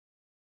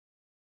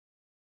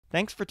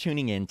Thanks for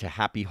tuning in to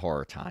Happy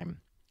Horror Time.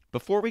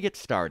 Before we get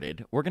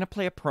started, we're going to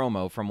play a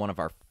promo from one of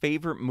our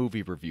favorite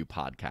movie review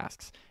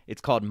podcasts.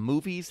 It's called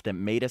Movies That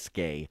Made Us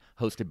Gay,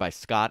 hosted by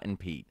Scott and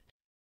Pete.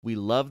 We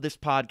love this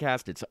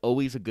podcast. It's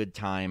always a good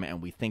time,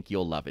 and we think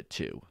you'll love it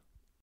too.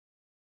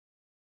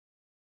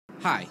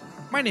 Hi,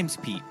 my name's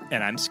Pete.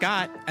 And I'm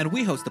Scott. And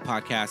we host the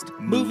podcast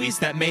Movies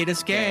That Made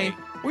Us Gay.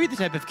 We're the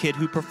type of kid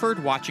who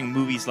preferred watching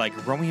movies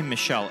like Romeo and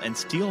Michelle and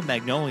Steel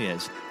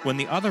Magnolias when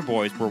the other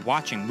boys were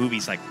watching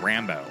movies like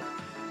Rambo.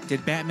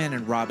 Did Batman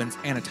and Robin's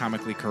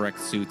anatomically correct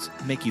suits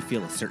make you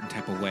feel a certain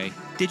type of way?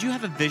 Did you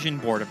have a vision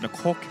board of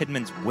Nicole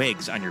Kidman's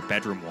wigs on your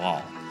bedroom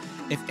wall?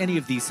 If any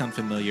of these sound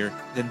familiar,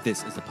 then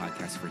this is the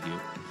podcast for you.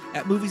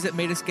 At Movies That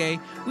Made Us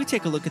Gay, we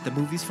take a look at the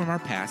movies from our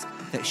past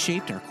that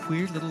shaped our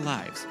queer little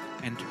lives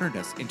and turned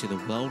us into the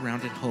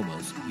well-rounded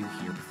homos you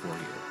hear before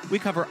you. We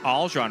cover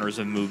all genres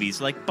of movies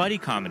like buddy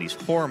comedies,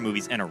 horror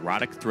movies, and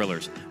erotic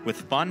thrillers with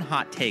fun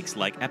hot takes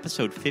like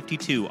episode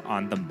 52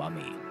 on The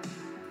Mummy.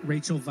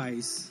 Rachel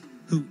Weisz,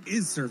 who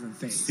is serving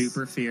face.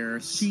 Super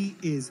fierce. She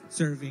is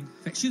serving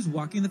face. She's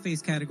walking the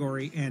face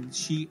category, and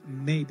she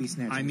may be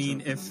snatching. I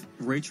mean, if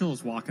Rachel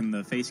is walking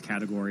the face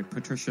category,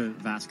 Patricia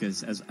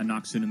Vasquez as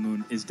Anoxuna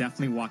Moon is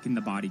definitely walking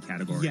the body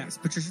category. Yes,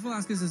 Patricia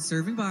Velasquez is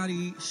serving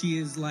body. She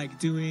is like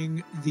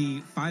doing the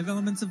 5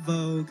 elements of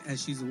Vogue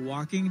as she's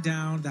walking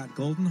down that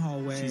golden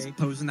hallway. She's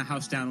posing the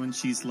house down when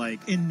she's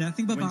like in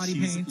nothing but when body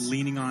she's paint,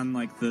 leaning on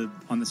like the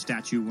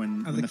statue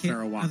when the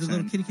pharaoh walks of the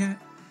little in. kitty cat.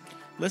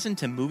 Listen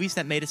to Movies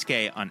That Made Us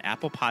Gay on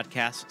Apple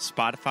Podcasts,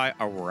 Spotify,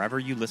 or wherever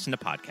you listen to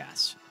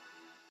podcasts.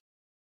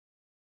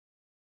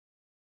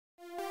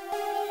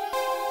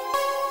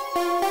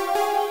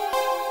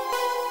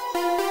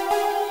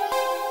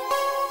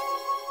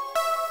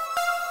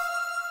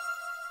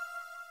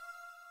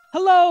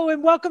 Hello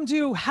and welcome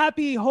to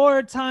Happy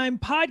Horror Time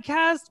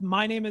podcast.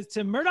 My name is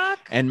Tim Murdoch.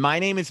 And my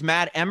name is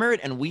Matt Emmert,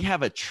 and we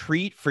have a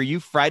treat for you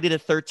Friday the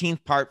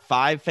 13th Part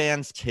 5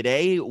 fans.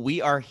 Today, we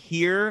are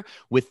here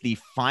with the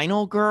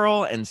final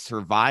girl and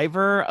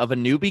survivor of A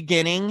New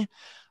Beginning,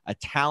 a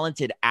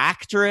talented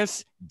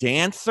actress,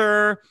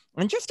 dancer,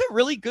 and just a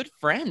really good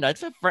friend.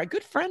 That's a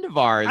good friend of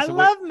ours. I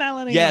love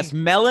Melanie. Yes,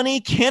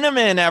 Melanie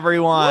Kinnaman,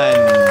 everyone.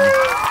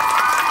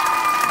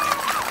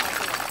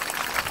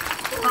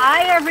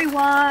 Hi,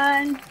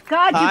 everyone.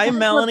 God, Hi,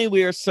 Melanie.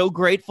 We are so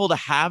grateful to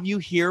have you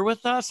here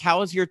with us. How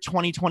has your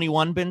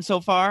 2021 been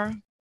so far?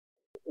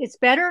 It's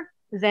better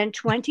than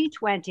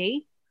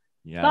 2020,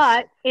 Yes.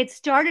 but it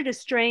started a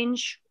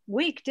strange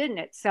week, didn't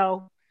it?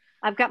 So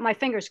I've got my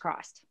fingers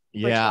crossed.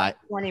 Yeah.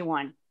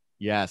 21.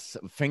 Yes.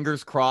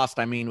 Fingers crossed.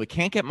 I mean, we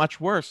can't get much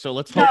worse. So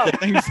let's hope that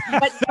things.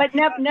 but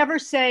never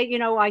say,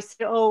 I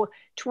said,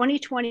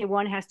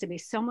 2021 has to be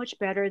so much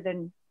better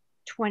than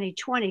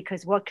 2020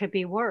 because what could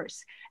be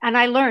worse? And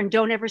I learned,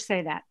 don't ever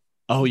say that.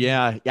 Oh,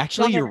 yeah.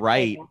 Actually, you're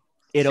right.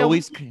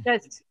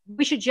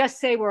 We should just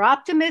say we're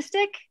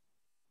optimistic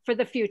for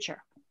the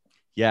future.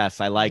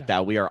 Yes, I like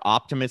that. We are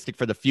optimistic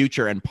for the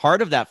future. And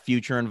part of that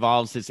future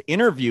involves this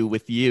interview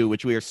with you,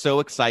 which we are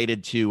so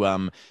excited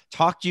to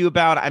talk to you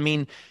about. I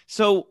mean,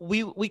 so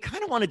we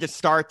kind of wanted to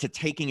start to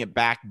taking it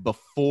back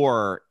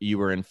before you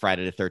were in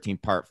Friday the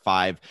 13th Part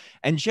 5.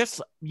 And just,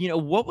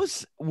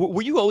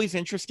 were you always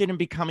interested in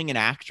becoming an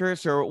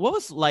actress, or what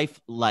was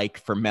life like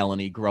for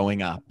Melanie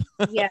growing up?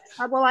 Yes.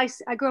 Well,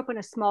 I grew up in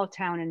a small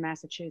town in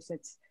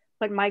Massachusetts,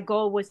 but my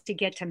goal was to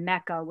get to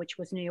Mecca, which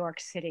was New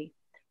York City.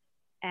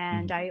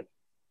 And I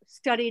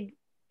studied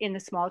in the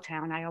small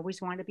town. I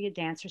always wanted to be a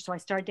dancer. So I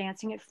started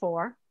dancing at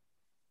 4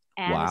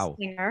 and a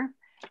singer.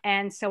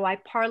 And so I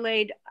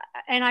parlayed,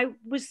 and I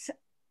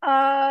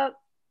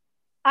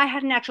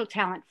had natural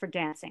talent for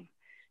dancing.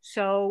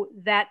 So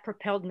that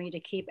propelled me to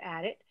keep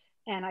at it.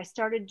 And I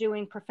started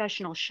doing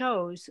professional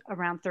shows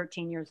around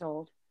 13 years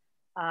old.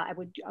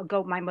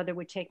 My mother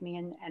would take me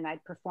in and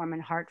I'd perform in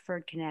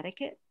Hartford,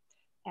 Connecticut,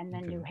 and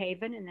then New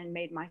Haven, and then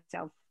made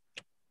myself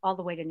all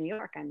the way to New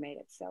York. I made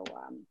it. So,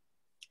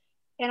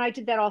 and I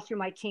did that all through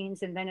my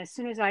teens. And then as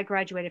soon as I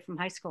graduated from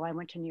high school, I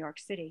went to New York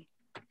City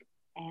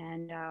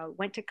and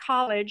went to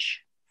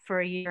college for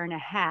a year and a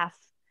half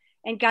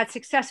and got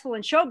successful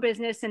in show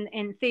business and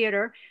in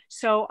theater.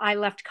 So I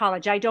left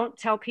college. I don't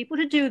tell people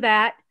to do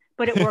that,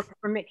 but it worked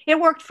for me. It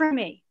worked for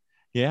me.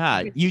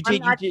 Yeah, you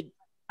did.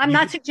 I'm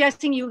not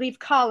suggesting you leave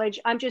college.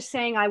 I'm just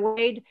saying I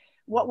weighed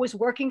what was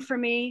working for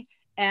me.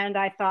 And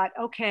I thought,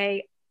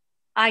 okay,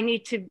 I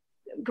need to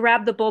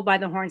grab the bull by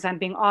the horns. I'm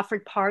being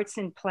offered parts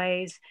in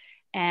plays,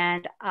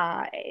 and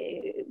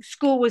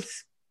school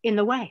was in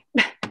the way.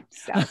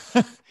 So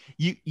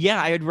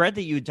I had read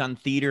that you had done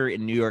theater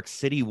in New York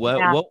City.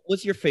 What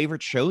was your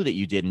favorite show that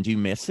you did, and do you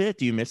miss it?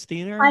 Do you miss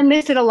theater? I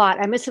miss it a lot.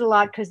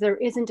 Because there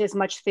isn't as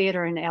much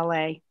theater in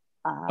LA.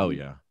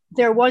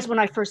 There was when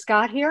I first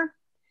got here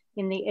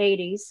in the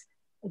 80s.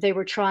 They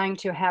were trying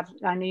to have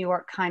a New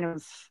York kind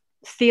of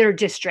theater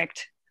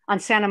district on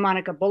Santa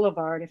Monica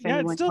Boulevard. If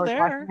anyone's still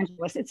there. Los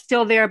Angeles, it's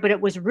still there, but it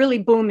was really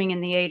booming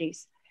in the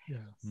 80s. Yeah.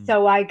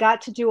 So I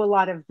got to do a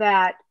lot of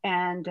that,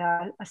 and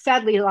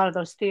sadly, a lot of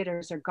those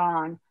theaters are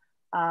gone.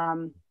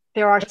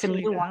 There are some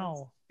Especially new now.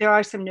 ones. There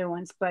are some new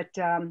ones, but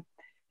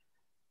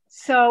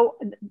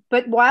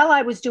but while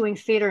I was doing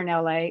theater in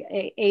LA,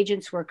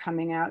 agents were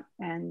coming out,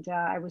 and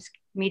I was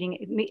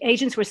meeting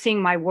agents were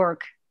seeing my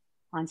work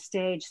on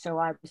stage, so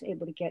I was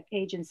able to get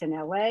agents in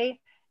LA,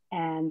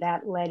 and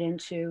that led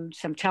into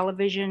some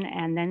television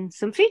and then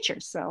some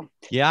features. So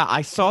Yeah,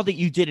 I saw that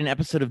you did an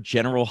episode of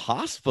General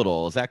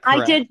Hospital. Is that I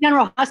correct? did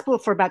General Hospital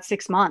for about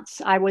 6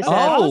 months. I was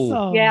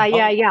Awesome.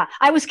 yeah.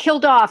 I was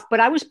killed off, but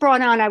I was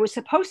brought on. I was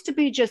supposed to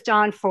be just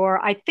on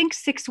for, I think,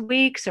 6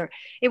 weeks, or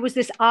it was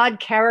this odd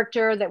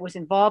character that was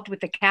involved with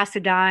the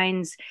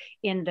Cassadines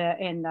in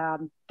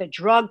the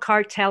drug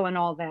cartel and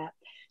all that.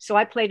 So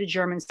I played a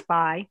German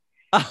spy,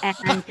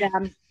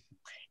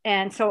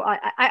 and so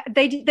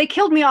they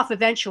killed me off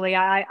eventually.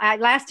 I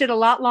lasted a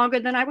lot longer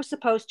than I was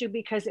supposed to,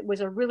 because it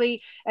was a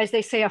really, as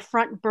they say, a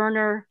front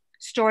burner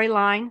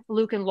storyline,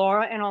 Luke and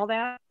Laura and all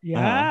that.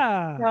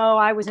 Yeah. So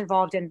I was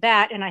involved in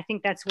that, and I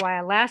think that's why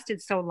I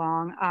lasted so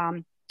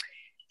long.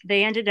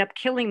 They ended up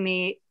killing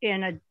me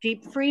in a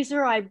deep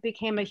freezer. I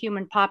became a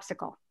human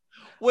popsicle.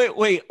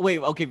 Wait.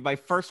 Okay, my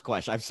first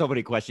question. I have so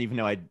many questions, even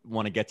though I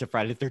want to get to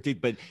Friday the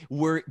 13th. But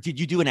did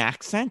you do an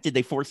accent? Did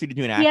they force you to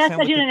do an accent? Yes,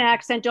 I did an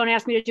accent. Don't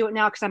ask me to do it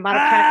now because I'm out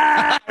of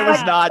practice. I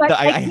was not. But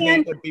I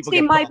hate when people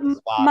get put on the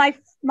spot.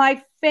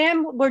 my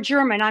family were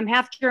German. I'm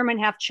half German,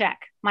 half Czech.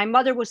 My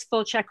mother was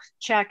full Czech,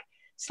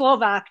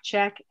 Slovak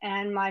Czech,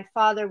 and my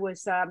father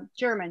was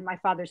German. My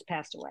father's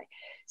passed away.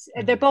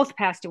 They're both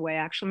passed away,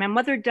 actually. My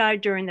mother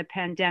died during the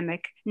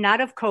pandemic,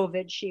 not of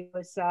COVID. She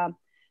was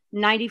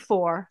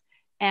 94.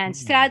 And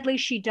sadly,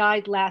 she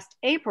died last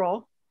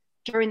April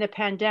during the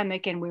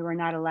pandemic, and we were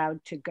not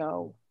allowed to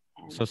go.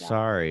 And, so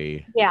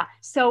sorry. Yeah.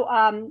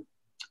 So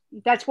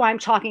that's why I'm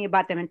talking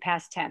about them in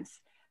past tense.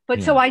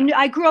 But so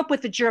I grew up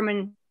with the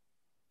German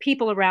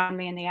people around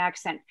me and the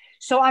accent.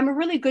 So I'm a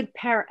really good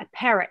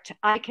parrot.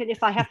 I can,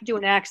 if I have to do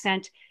an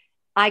accent,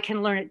 I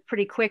can learn it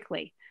pretty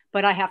quickly,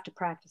 but I have to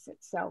practice it.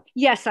 So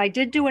yes, I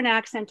did do an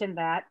accent in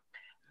that.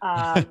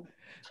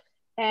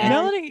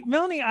 And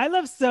Melanie, I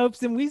love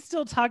soaps, and we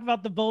still talk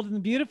about The Bold and the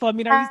Beautiful. I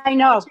mean, are you still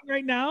watching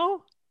right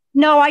now?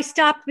 No, I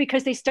stopped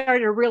because they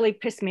started to really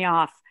piss me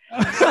off.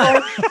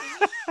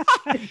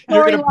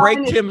 You're going to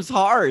break Tim's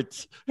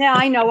heart. Yeah,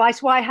 I know.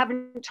 That's why I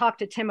haven't talked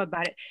to Tim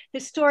about it. The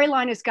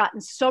storyline has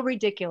gotten so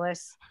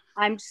ridiculous.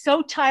 I'm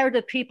so tired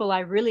of people I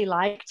really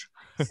liked.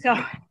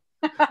 So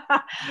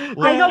I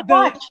don't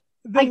watch.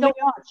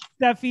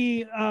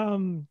 Steffi.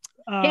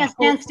 Can't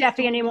stand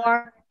Steffi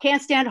anymore.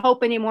 Can't stand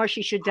Hope anymore.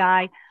 She should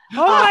die.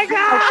 Oh my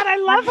God, I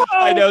love her.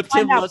 I know,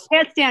 Tim.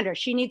 Can't stand her.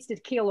 She needs to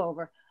keel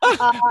over.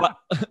 I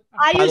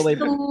used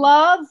to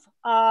love,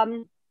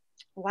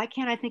 why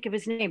can't I think of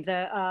his name?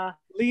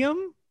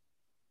 Liam?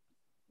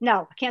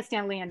 No, I can't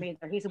stand Liam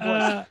either. He's a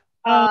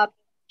boy.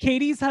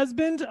 Katie's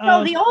husband?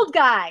 No, the old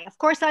guy. Of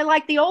course, I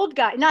like the old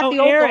guy. Not the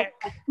old Eric.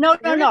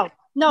 Old guy.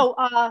 No.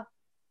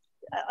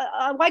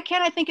 Why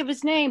can't I think of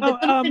his name? The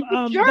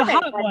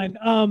hot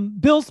one.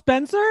 Bill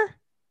Spencer?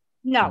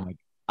 No.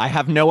 I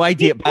have no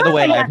idea. By the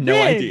way, I have no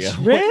idea.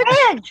 Ridge.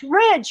 Yes.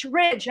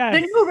 The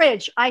new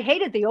Ridge. I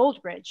hated the old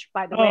Ridge,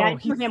 by the way. I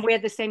knew him. We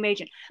had the same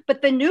agent.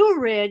 But the new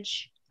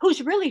Ridge,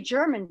 who's really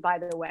German, by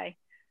the way,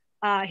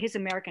 his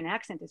American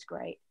accent is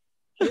great.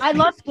 I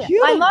loved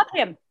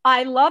him.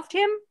 I loved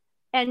him.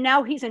 And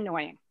now he's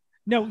annoying.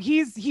 No,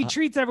 he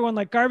treats everyone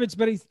like garbage,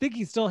 but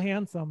he's still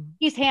handsome.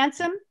 He's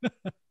handsome.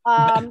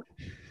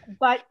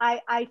 But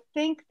I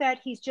think that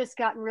he's just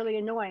gotten really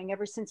annoying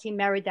ever since he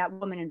married that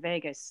woman in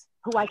Vegas,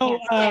 who I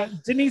can't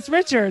stand. Denise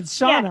Richards,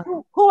 Shauna.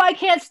 Yeah, who I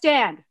can't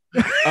stand.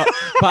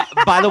 But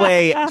by the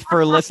way,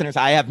 for listeners,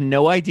 I have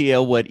no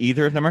idea what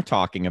either of them are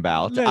talking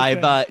about.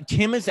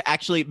 Tim is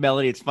actually,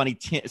 Melanie, it's funny.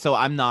 So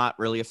I'm not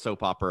really a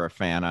soap opera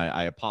fan.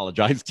 I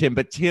apologize, Tim,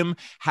 but Tim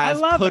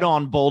has put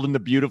on Bold and the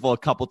Beautiful a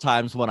couple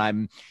times when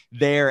I'm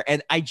there.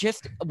 And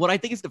what I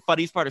think is the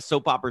funniest part of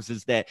soap operas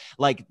is that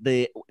like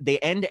they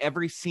end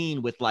every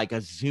scene with like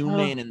a zoom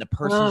in and the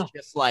person's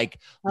just like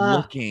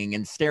looking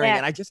and staring.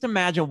 And I just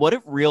imagine what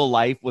if real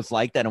life was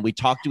like that and we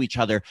talked to each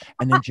other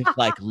and then just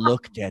like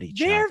looked at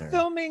each other.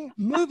 Filming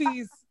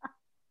movies.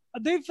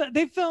 They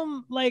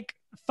film like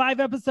 5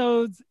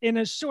 episodes in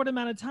a short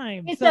amount of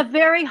time. It's a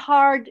very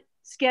hard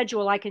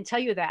schedule, I can tell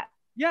you that.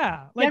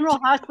 Yeah. General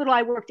Hospital,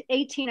 I worked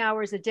 18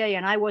 hours a day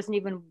and I wasn't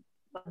even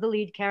the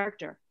lead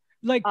character.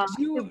 Like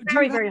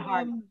very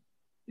hard.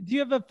 Do you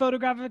have a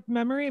photographic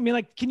memory? I mean,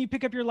 like, can you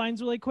pick up your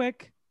lines really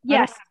quick?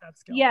 Yes.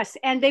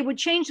 And they would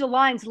change the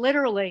lines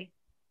literally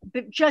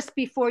just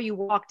before you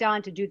walked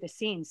on to do the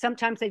scene.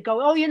 Sometimes they'd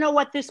go, oh, you know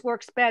what, this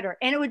works better.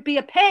 And it would be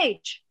a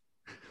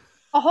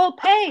whole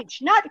page,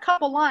 not a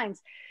couple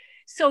lines.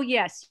 So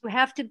yes, you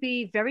have to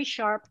be very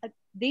sharp.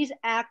 These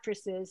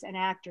actresses and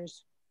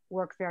actors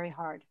work very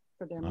hard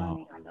for their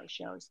money on those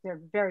shows.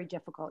 They're very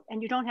difficult.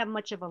 And you don't have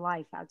much of a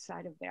life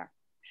outside of there.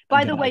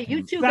 By the way,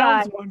 you two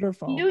guys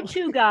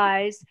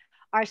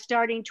are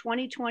starting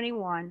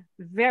 2021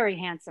 very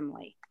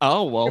handsomely.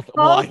 Oh, well, You're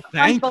well, I both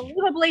thank you.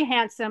 unbelievably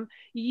handsome.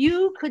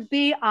 You could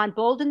be on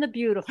Bold and the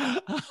Beautiful.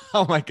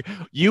 Oh my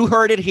God. You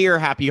heard it here,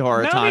 Happy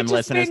Horror Melanie Time just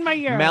listeners. made my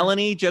year.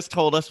 Melanie just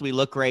told us we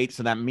look great,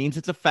 so that means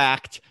it's a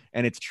fact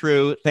and it's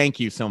true. Thank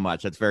you so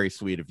much. That's very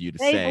sweet of you to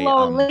They say.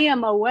 blow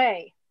Liam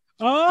away.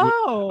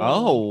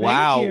 Oh,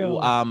 Wow. thank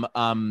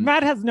you.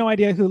 Matt has no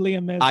idea who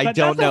Liam is. I but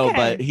don't that's know,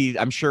 okay.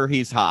 but I'm sure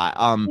he's hot.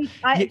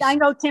 I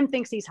know Tim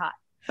thinks he's hot.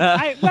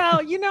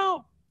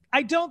 Well,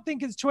 I don't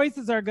think his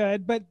choices are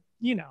good, but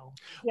Yeah.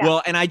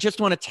 Well, and I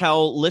just want to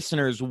tell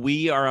listeners,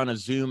 we are on a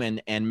Zoom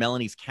and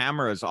Melanie's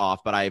camera is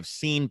off, but I have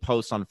seen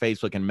posts on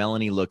Facebook and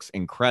Melanie looks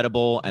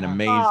incredible and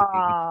amazing.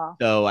 Aw.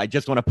 So I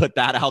just want to put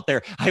that out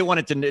there. I want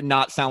it to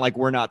not sound like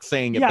we're not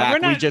saying it Yeah, back. we're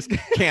not- We just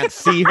can't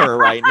see her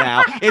right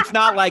now. It's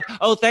not like,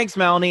 oh, thanks,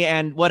 Melanie,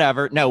 and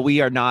whatever. No,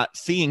 we are not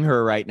seeing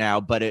her right now,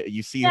 but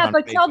you see her Yeah, on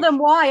but tell Facebook. them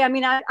why. I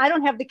mean, I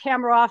don't have the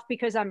camera off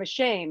because I'm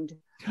ashamed.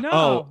 No.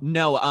 Oh,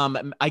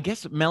 no. I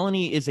guess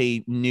Melanie is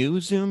a new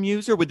Zoom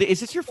user.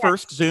 Is this your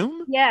first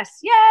Zoom? Yes.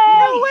 Yay!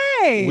 No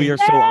way. We are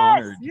so Yes!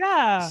 honored.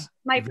 Yeah.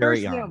 My Very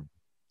first honored. Zoom.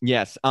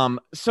 Yes.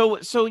 So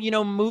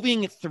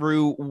moving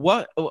through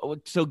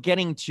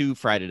getting to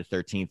Friday the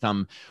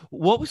 13th,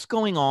 what was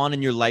going on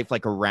in your life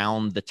like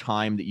around the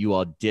time that you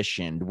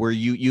auditioned? Were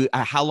you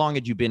how long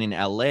had you been in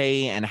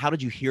LA, and how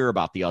did you hear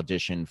about the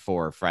audition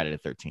for Friday the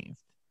 13th?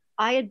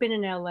 I had been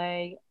in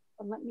LA,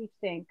 let me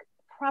think,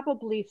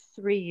 probably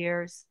 3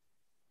 years.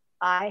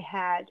 I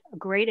had a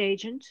great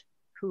agent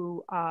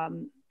who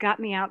got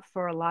me out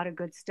for a lot of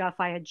good stuff.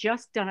 I had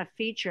just done a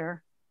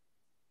feature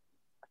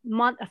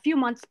a few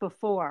months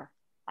before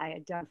I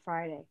had done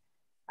Friday.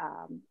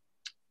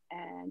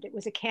 And it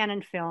was a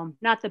Canon film,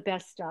 not the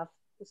best stuff.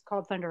 It was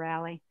called Thunder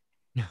Alley.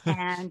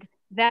 And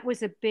that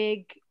was a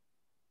big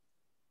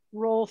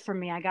role for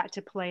me. I got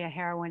to play a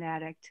heroin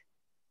addict.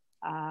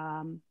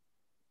 And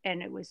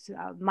it was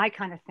my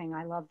kind of thing.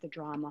 I love the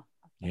drama.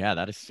 Yeah,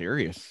 that is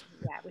serious.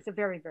 Yeah, it was a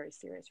very, very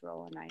serious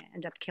role. And I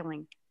ended up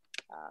killing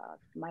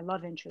my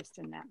love interest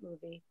in that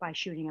movie by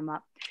shooting him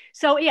up.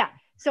 So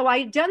I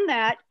had done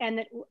that,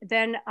 and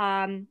then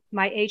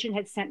my agent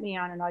had sent me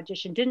on an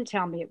audition. Didn't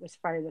tell me it was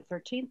Friday the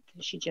 13th.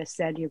 She just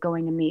said, you're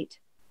going to meet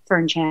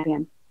Fern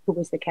Champion, who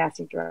was the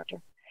casting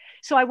director.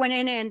 So I went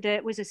in, and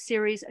it was a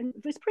series, and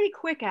it was pretty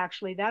quick,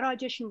 actually. That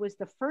audition was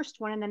the first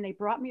one, and then they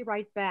brought me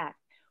right back.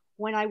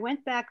 When I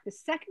went back the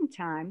second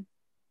time,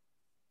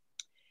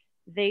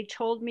 they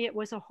told me it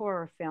was a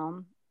horror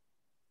film.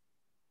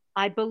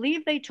 I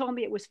believe they told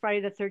me it was Friday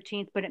the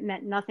 13th, but it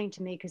meant nothing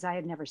to me because I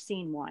had never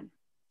seen one.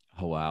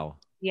 Oh, wow.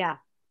 Yeah.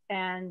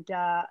 And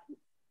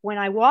when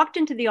I walked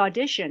into the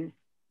audition,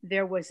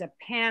 there was a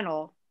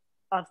panel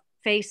of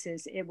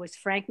faces. It was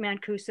Frank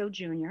Mancuso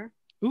Jr.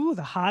 Ooh,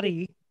 the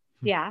hottie.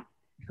 Yeah.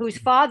 Whose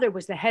father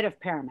was the head of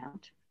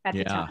Paramount at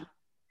the time.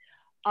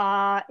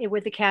 It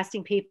was the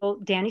casting people,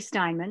 Danny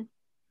Steinman.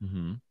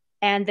 Mm-hmm.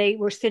 And they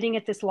were sitting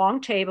at this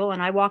long table,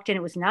 and I walked in.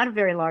 It was not a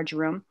very large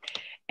room.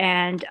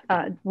 And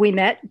we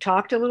met,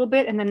 talked a little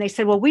bit, and then they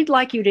said, well, we'd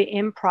like you to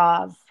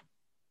improv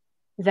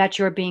that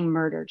you're being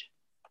murdered.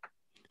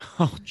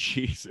 Oh,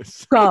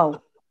 Jesus.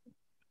 Go.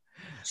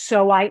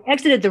 So I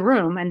exited the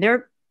room, and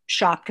they're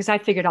shocked because I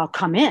figured I'll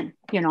come in.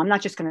 I'm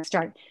not just going to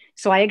start.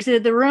 So I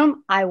exited the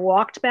room. I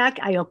walked back.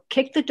 I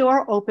kicked the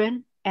door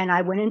open, and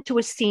I went into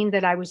a scene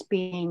that I was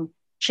being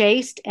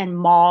chased and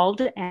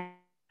mauled. And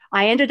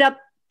I ended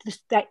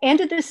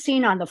this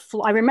scene on the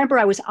floor. I remember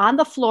I was on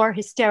the floor,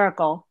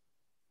 hysterical,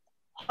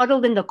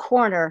 huddled in the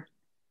corner.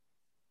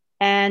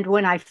 And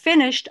when I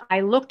finished,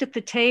 I looked at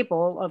the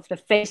table of the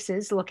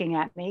faces looking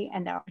at me,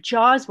 and their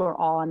jaws were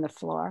all on the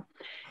floor.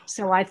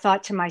 So I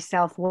thought to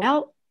myself,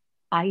 well,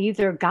 I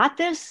either got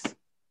this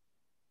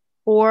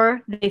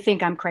or they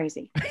think I'm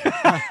crazy.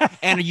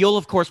 And you'll,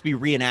 of course, be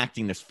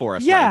reenacting this for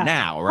us right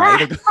now,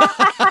 right?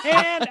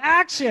 And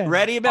action.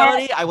 Ready,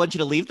 Melanie? I want you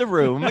to leave the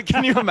room.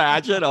 Can you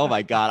imagine? Oh,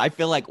 my God. I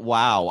feel like,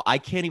 wow, I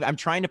can't even. I'm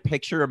trying to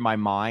picture in my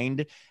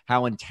mind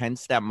how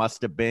intense that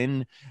must have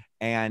been.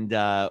 And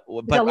but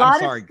a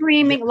lot of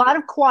screaming, a lot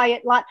of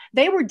quiet.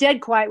 They were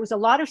dead quiet. It was a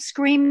lot of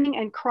screaming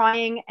and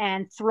crying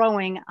and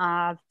throwing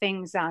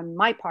things on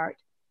my part.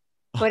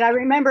 But I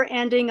remember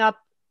ending up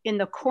in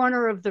the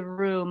corner of the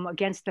room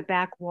against the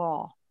back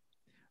wall.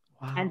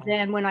 Wow. And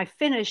then when I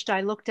finished,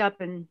 I looked up,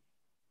 and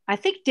I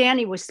think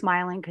Danny was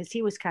smiling because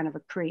he was kind of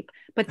a creep.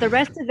 But the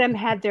rest of them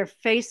had their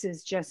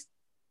faces just.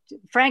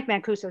 Frank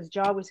Mancuso's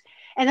jaw was,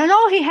 and then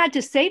all he had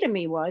to say to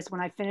me was,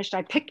 when I finished,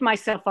 I picked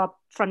myself up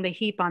from the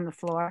heap on the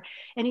floor,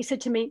 and he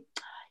said to me,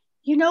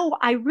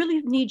 I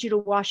really need you to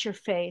wash your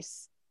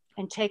face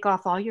and take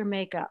off all your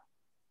makeup.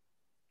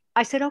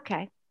 I said,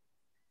 okay.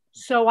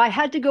 So I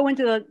had to go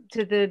into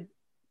the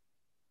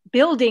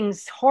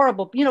building's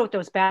horrible, what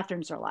those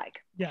bathrooms are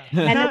like. Yeah,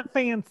 and not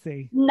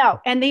fancy. No,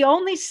 and the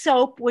only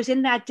soap was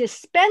in that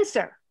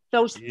dispenser.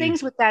 Those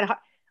things with that.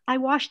 I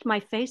washed my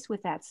face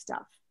with that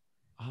stuff.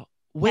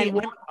 Wait,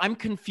 I'm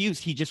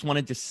confused. He just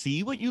wanted to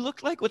see what you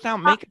looked like without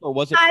makeup, or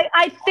was it?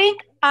 I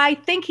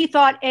think he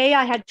thought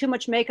I had too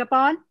much makeup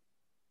on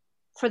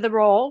for the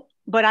role,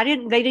 but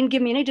they didn't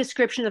give me any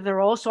description of the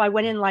role. So I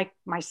went in like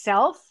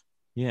myself.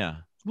 Yeah.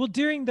 Well,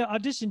 during the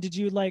audition, did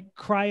you like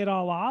cry it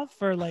all off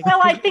or like?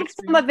 Well, I think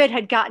some of it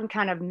had gotten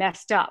kind of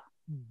messed up,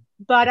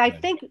 but I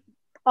think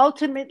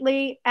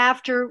ultimately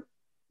after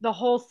the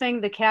whole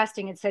thing, the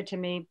casting had said to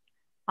me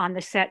on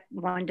the set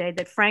one day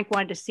that Frank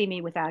wanted to see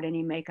me without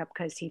any makeup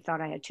because he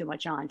thought I had too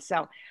much on.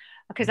 So,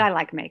 because I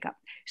like makeup.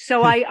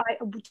 So I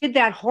did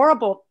that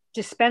horrible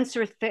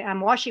dispenser thing. I'm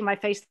washing my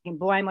face thinking,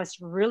 boy, I must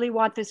really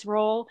want this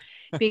role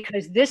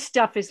because this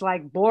stuff is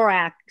like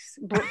borax.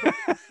 You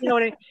know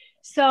what I mean?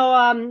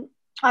 So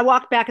I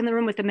walked back in the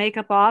room with the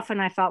makeup off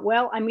and I thought,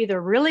 well, I'm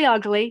either really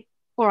ugly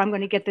or I'm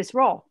going to get this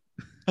role.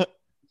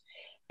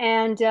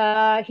 And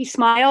he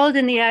smiled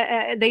and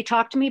they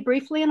talked to me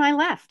briefly and I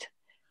left.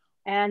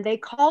 And they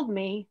called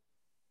me.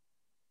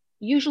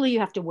 Usually you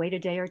have to wait a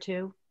day or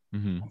two.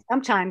 Mm-hmm.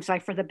 Sometimes,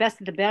 like for the best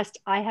of the best,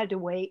 I had to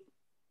wait.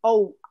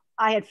 Oh,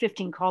 I had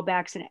 15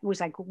 callbacks and it was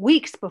like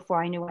weeks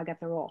before I knew I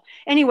got the role.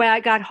 Anyway, I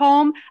got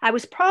home. I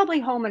was probably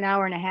home an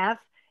hour and a half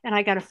and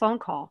I got a phone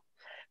call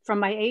from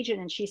my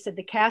agent. And she said,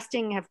 the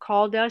casting have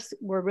called us.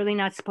 We're really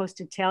not supposed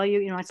to tell you.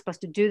 You're not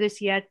supposed to do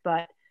this yet,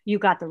 but you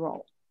got the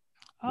role.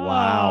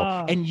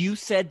 Wow. And you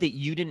said that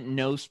you didn't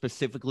know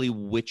specifically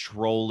which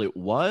role it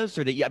was,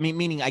 or that, I mean,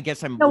 meaning, I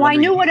guess I'm. No, I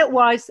knew what it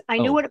was. I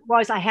knew what it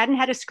was. I hadn't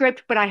had a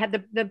script, but I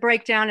had the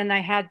breakdown and I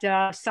had,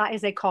 as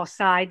they call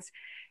sides.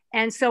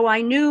 And so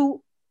I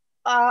knew,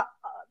 not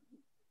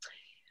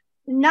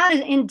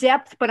in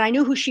depth, but I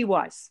knew who she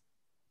was.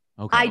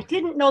 Okay. I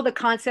didn't know the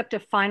concept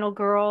of Final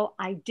Girl.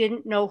 I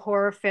didn't know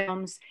horror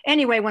films.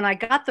 Anyway, when I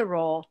got the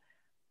role,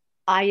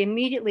 I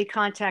immediately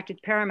contacted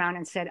Paramount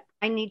and said,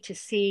 I need to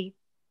see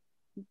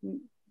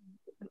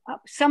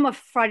some of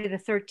Friday the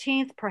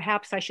 13th.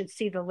 Perhaps I should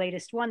see the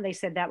latest one. They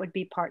said that would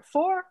be part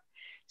 4.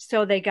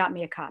 So they got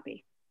me a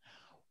copy.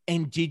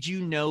 And did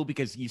you know,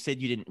 because you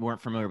said you weren't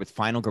familiar with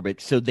Final Girl,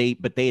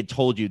 but they had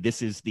told you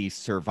this is the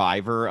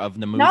survivor of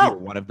the movie or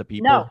one of the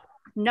people?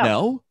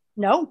 No.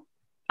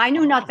 I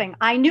knew nothing.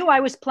 I knew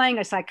I was playing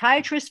a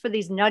psychiatrist for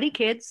these nutty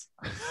kids.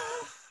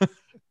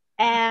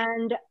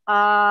 And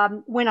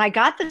when I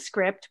got the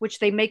script, which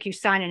they make you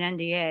sign an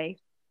NDA,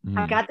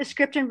 I got the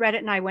script and read it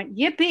and I went,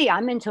 yippee,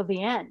 I'm in till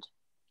the end.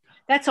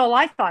 That's all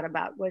I thought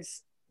about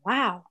was,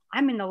 wow,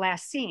 I'm in the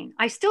last scene.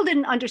 I still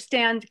didn't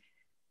understand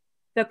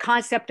the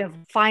concept of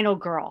Final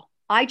Girl.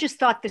 I just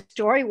thought the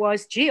story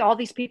was, gee, all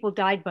these people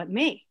died but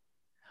me.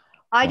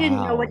 I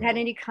didn't know it had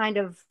any kind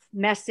of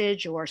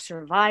message or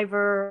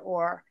survivor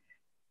or,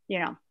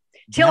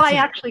 till I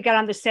actually got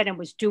on the set and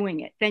was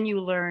doing it. Then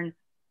you learn,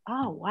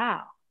 oh,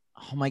 wow.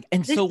 Oh my!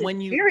 And so when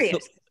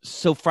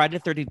so Friday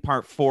the 13th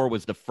Part 4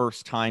 was the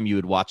first time you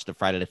had watched the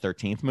Friday the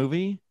 13th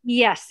movie?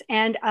 Yes,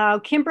 and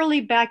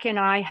Kimberly Beck and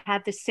I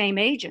had the same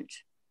agent,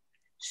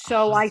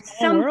 so I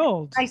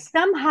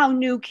somehow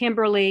knew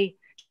Kimberly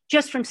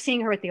just from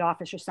seeing her at the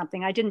office or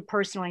something. I didn't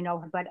personally know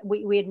her, but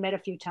we had met a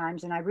few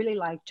times, and I really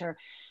liked her.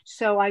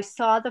 So I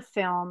saw the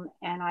film,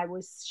 and I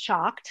was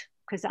shocked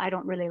because I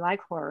don't really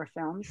like horror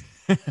films,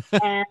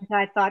 and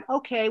I thought,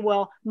 okay,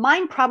 well,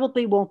 mine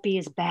probably won't be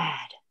as bad.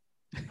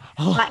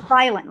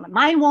 Violent.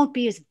 Mine won't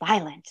be as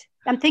violent.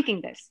 I'm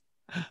thinking this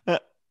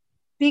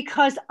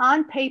because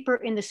on paper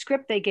in the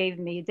script they gave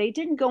me, they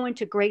didn't go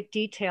into great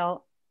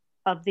detail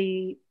of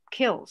the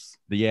kills.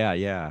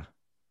 Yeah.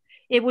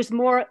 It was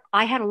more,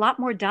 I had a lot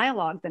more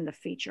dialogue than the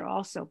feature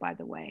also, by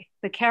the way.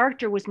 The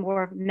character was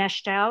more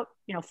meshed out,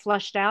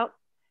 flushed out.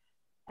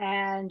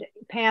 And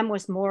Pam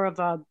was more of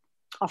a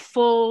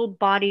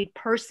full-bodied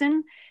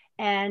person.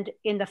 And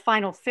in the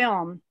final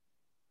film,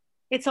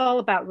 it's all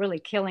about really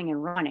killing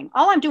and running.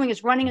 All I'm doing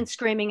is running and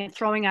screaming and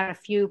throwing out a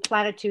few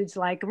platitudes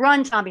like,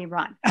 run, Tommy,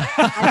 run.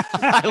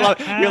 I love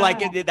you're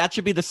like, that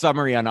should be the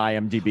summary on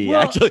IMDb.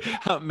 Well, actually,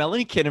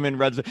 Melanie Kinnaman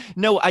runs.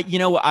 No,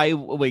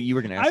 wait, you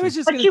were going to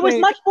ask. But she was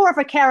much more of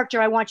a character.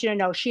 I want you to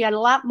know she had a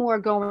lot more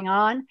going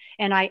on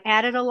and I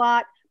added a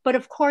lot. But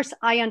of course,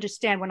 I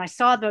understand when I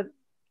saw the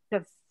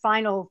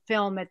final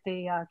film at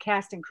the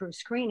cast and crew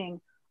screening,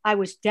 I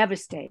was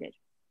devastated.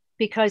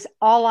 Because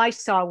all I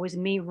saw was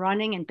me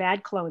running in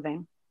bad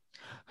clothing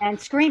and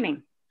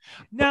screaming.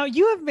 Now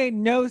you have made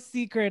no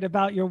secret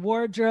about your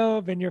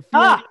wardrobe and your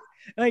feelings.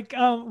 Like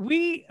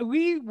we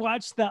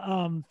watched the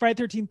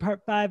Friday 13th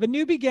Part 5, A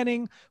New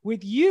Beginning,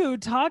 with you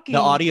talking.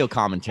 The audio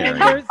commentary.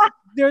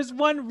 There's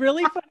one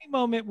really funny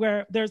moment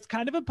where there's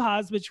kind of a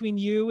pause between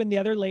you and the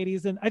other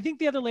ladies. And I think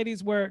the other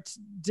ladies were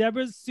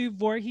Deborah Sue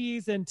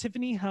Voorhees and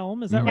Tiffany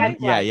Helm. Is that right?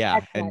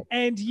 Yeah.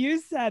 And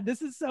you said,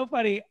 this is so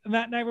funny.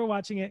 Matt and I were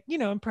watching it,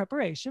 in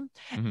preparation.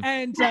 Mm-hmm.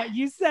 And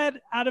you said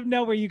out of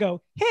nowhere, you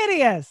go,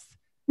 hideous.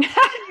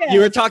 You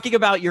were talking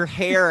about your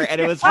hair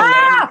and it was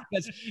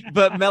hilarious.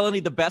 But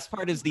Melanie, the best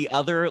part is the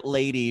other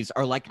ladies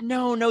are like,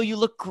 no, you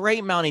look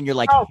great, Melanie. And you're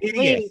like,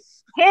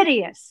 hideous.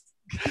 Hideous.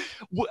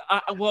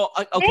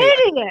 Okay.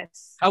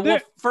 Hideous. Well,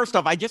 first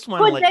off, I just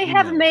want to let they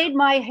have made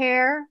my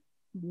hair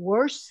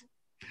worse?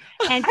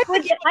 And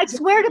I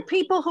swear to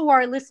people who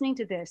are listening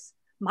to this,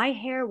 my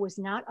hair was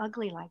not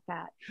ugly like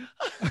that.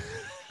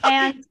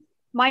 And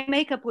my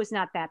makeup was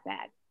not that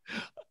bad.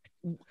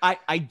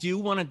 I do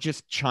want to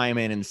just chime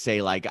in and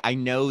say, like, I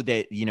know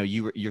that, you know,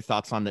 your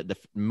thoughts on the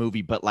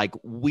movie, but like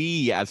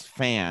we as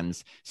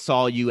fans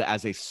saw you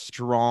as a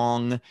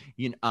strong,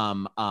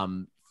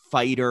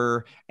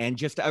 fighter, and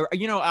just,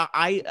 you know,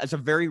 I as a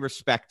very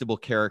respectable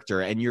character,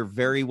 and you're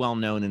very well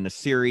known in the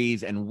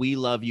series, and we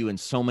love you, and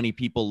so many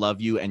people love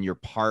you and your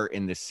part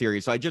in this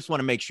series. So I just want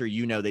to make sure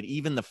you know that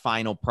even the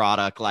final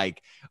product,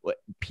 like,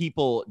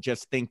 people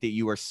just think that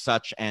you are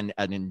such an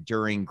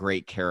enduring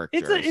great character.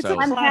 It's a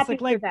I'm classic.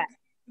 happy for that.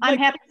 I'm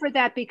happy for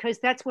that, because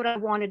that's what I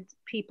wanted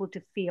people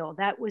to feel.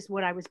 That was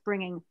what I was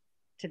bringing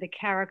to the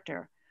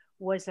character.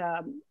 Was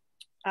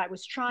I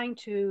was trying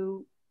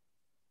to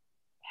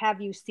have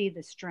you see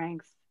the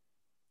strength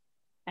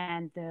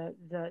and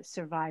the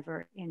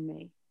survivor in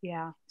me.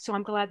 Yeah. So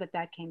I'm glad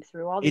that came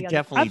through. All the It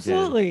definitely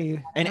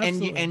absolutely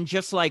did. And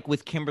just like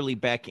with Kimberly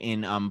Beck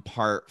in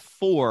part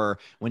 4,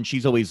 when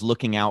she's always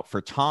looking out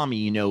for Tommy,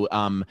 you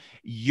know,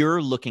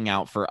 you're looking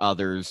out for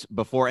others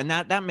before, and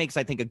that makes,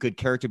 I think, a good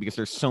character, because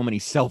there's so many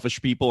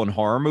selfish people in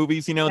horror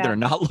movies, you know, that are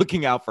not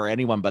looking out for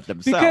anyone but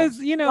themselves. Because,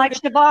 you know, like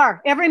Shavar,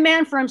 every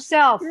man for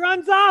himself. He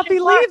runs off. He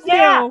Shavar, leaves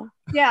yeah. you.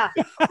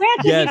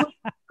 Yeah.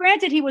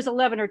 Granted, he was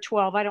 11 or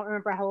 12. I don't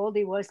remember how old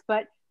he was,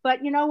 but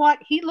you know what?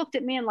 He looked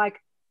at me and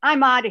like,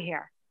 I'm out of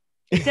here.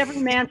 It's every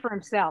man for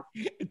himself.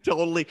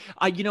 Totally.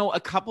 You know, a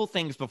couple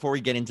things before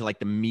we get into like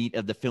the meat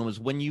of the film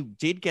is, when you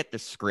did get the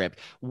script,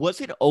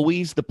 was it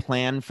always the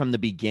plan from the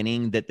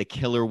beginning that the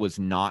killer was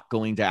not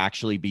going to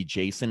actually be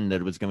Jason, that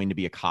it was going to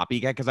be a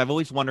copycat? Because I've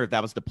always wondered if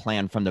that was the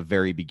plan from the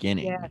very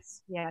beginning.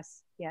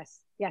 Yes.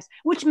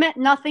 Which meant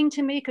nothing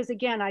to me, because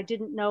again, I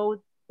didn't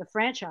know the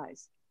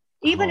franchise.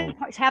 Even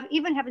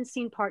having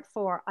seen part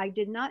 4, I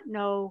did not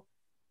know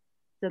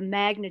the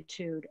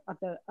magnitude of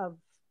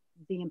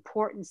the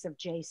importance of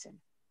Jason.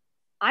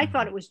 I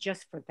thought it was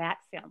just for that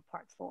film,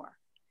 part 4.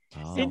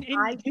 Oh. And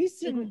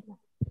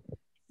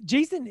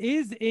Jason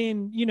is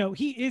in, you know,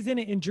 he is in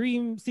it in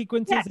dream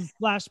sequences and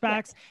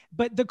flashbacks.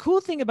 But the cool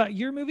thing about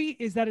your movie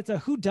is that it's a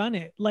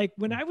whodunit. Like,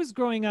 when I was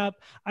growing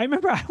up, I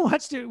remember I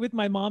watched it with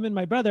my mom and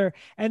my brother,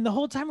 and the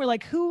whole time we're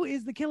like, who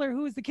is the killer?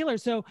 Who is the killer?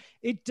 So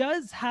it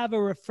does have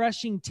a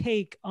refreshing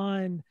take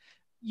on,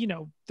 you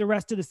know, the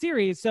rest of the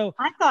series. So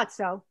I thought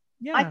so.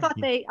 Yeah.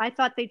 I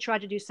thought they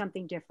tried to do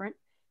something different.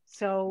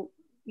 So,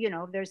 you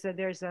know, there's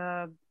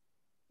a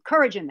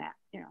courage in that,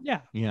 you know.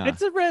 Yeah.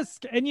 It's a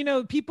risk. And, you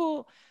know,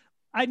 people,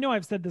 I know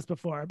I've said this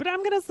before, but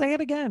I'm going to say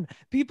it again.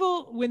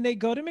 People, when they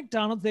go to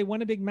McDonald's, they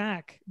want a Big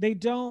Mac. They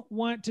don't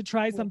want to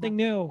try something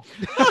new.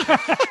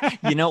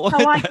 You know what?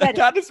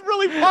 That is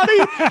really funny.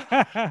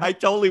 I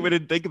totally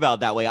wouldn't think about it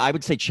that way. I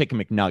would say chicken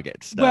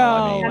McNuggets. Though.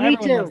 Well, me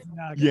too.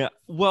 Yeah.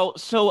 Well,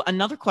 so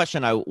another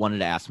question I wanted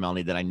to ask,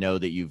 Melanie, that I know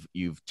that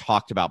you've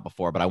talked about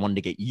before, but I wanted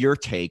to get your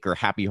take, or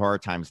Happy Horror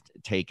Times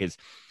take, is,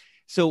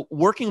 so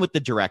working with the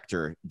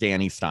director,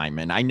 Danny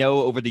Steinman, I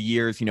know over the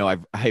years, you know,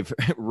 I've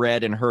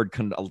read and heard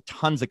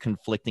tons of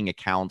conflicting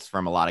accounts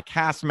from a lot of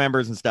cast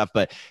members and stuff.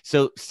 But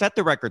so set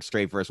the record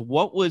straight for us.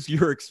 What was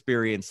your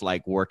experience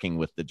like working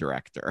with the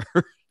director?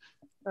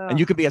 And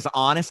you could be as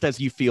honest as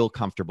you feel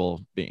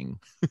comfortable being.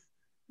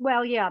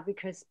 Well, yeah,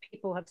 because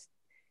people have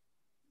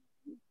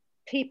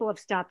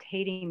stopped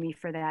hating me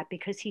for that,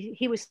 because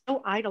he was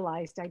so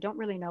idolized. I don't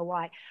really know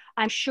why.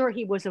 I'm sure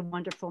he was a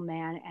wonderful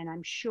man, and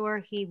I'm sure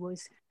he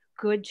was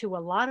good to a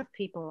lot of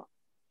people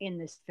in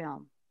this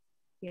film.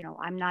 You know,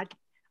 I'm not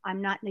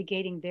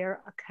negating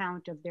their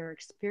account of their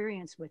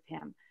experience with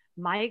him.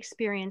 My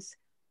experience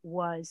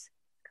was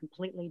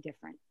completely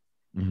different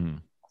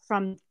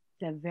from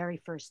the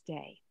very first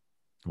day.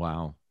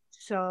 Wow.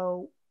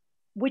 So,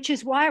 which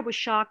is why I was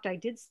shocked. I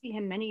did see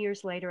him many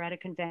years later at a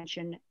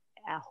convention,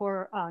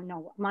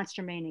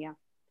 Monster Mania,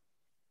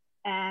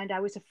 and I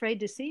was afraid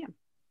to see him.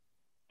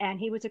 And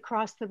he was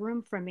across the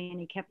room from me,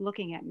 and he kept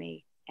looking at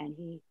me, and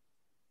he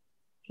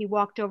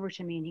walked over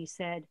to me and he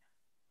said,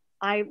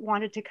 I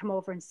wanted to come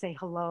over and say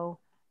hello,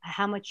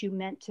 how much you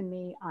meant to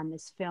me on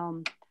this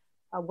film,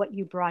 what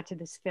you brought to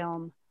this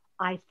film.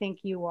 I think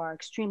you are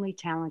extremely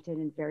talented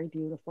and very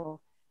beautiful.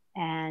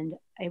 And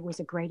it was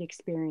a great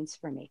experience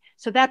for me.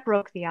 So that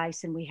broke the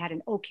ice, and we had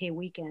an okay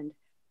weekend.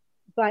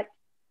 But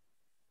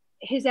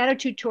his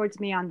attitude towards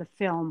me on the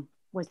film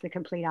was the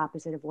complete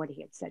opposite of what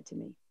he had said to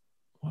me.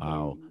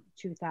 Wow. In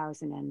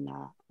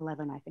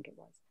 2011, I think it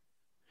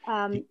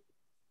was.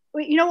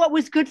 You know what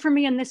was good for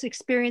me in this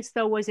experience,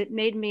 though, was it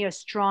made me a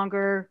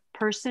stronger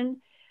person.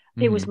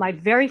 It was my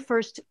very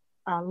first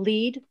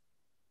lead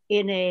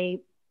in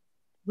it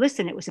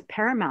was a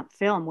Paramount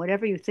film.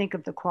 Whatever you think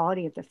of the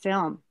quality of the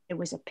film, it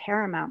was a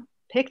Paramount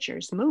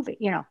Pictures movie,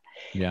 you know.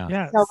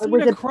 Yeah. So it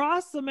was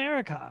across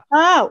America.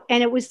 Oh,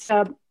 and it was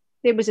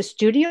a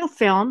studio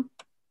film,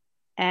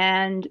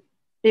 and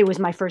it was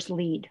my first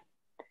lead.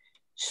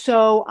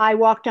 So I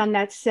walked on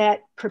that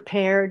set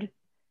prepared,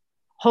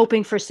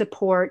 hoping for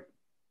support.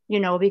 You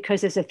know,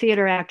 because as a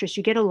theater actress,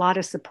 you get a lot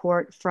of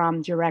support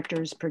from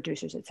directors,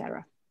 producers,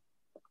 etc.,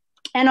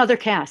 and other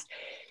cast.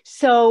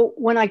 So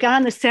when I got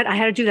on the set, I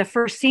had to do the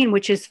first scene,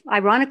 which is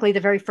ironically the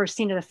very first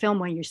scene of the film,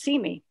 When You See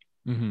Me.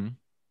 Mm-hmm.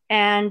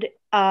 And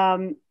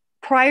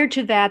prior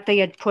to that, they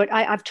had put,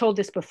 I've told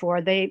this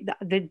before, the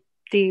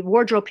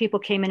wardrobe people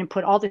came in and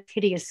put all this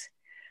hideous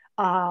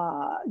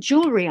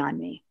jewelry on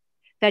me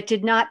that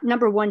did not,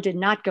 number one, did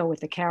not go with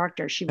the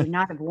character. She would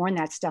not have worn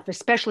that stuff,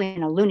 especially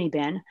in a loony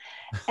bin.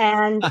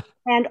 And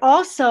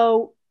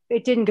also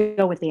it didn't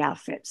go with the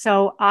outfit.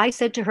 So I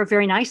said to her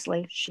very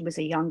nicely, she was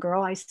a young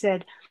girl, I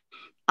said,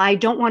 I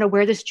don't want to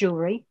wear this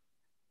jewelry.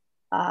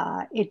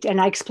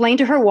 And I explained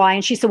to her why.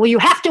 And she said, well, you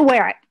have to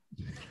wear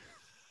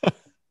it.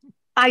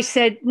 I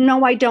said,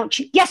 no, I don't.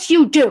 Yes,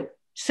 you do.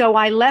 So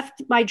I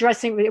left my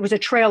dressing. It was a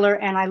trailer,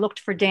 and I looked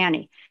for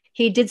Danny.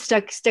 He did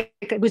stick.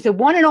 It was the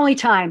one and only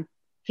time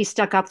he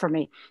stuck up for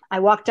me. I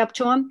walked up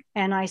to him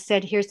and I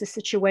said, here's the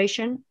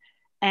situation.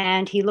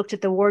 And he looked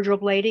at the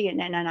wardrobe lady,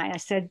 and I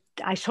said,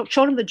 I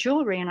showed him the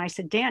jewelry, and I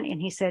said, Danny.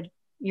 And he said,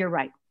 you're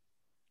right.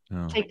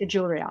 Oh. Take the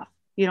jewelry off.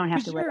 You don't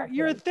have to wear that.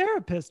 You're a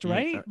therapist,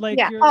 right? Yeah. Like,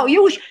 yeah.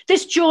 Oh,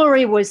 this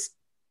jewelry was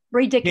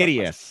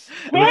ridiculous.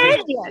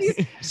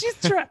 Hideous. She's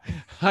trying.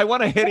 I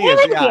want a hideous.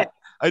 Yeah.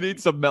 I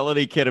need some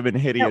Melanie Kinnaman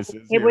hideous. No,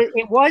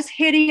 it was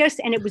hideous,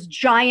 and it was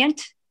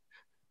giant,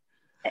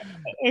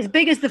 as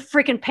big as the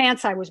freaking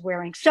pants I was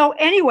wearing. So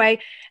anyway,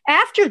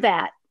 after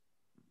that,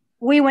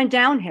 we went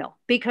downhill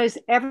because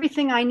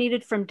everything I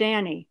needed from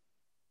Danny,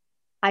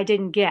 I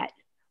didn't get.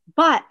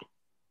 But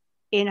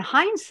in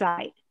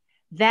hindsight,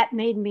 that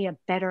made me a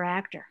better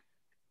actor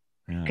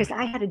because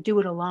I had to do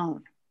it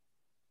alone.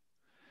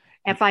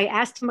 If I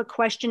asked him a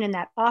question in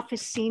that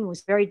office scene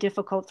was very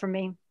difficult for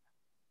me.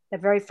 The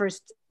very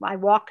first, I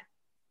walk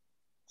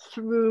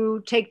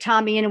through, take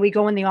Tommy in, and we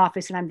go in the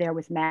office, and I'm there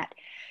with Matt.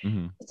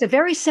 Mm-hmm. It's a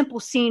very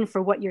simple scene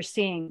for what you're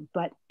seeing,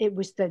 but it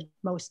was the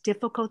most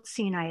difficult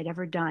scene I had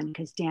ever done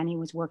because Danny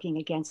was working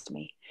against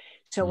me.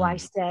 So I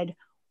said,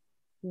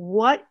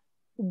 what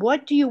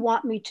do you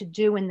want me to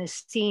do in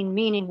this scene?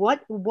 Meaning,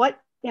 what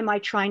am I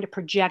trying to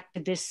project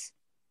to this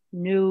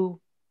new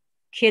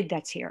kid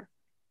that's here?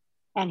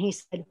 And he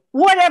said,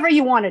 whatever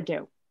you want to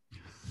do.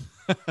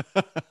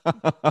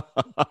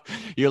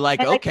 You're like,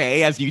 and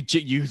okay, as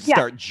you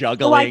start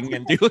juggling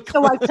and do it.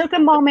 So I took a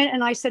moment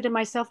and I said to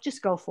myself,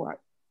 just go for it.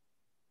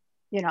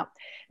 You know,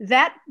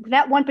 that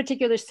one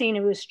particular scene,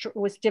 it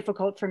was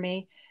difficult for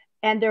me.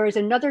 And there is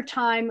another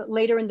time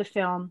later in the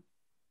film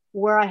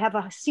where I have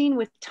a scene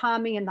with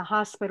Tommy in the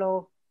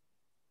hospital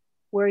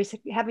where he's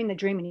having the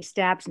dream and he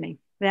stabs me.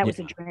 That was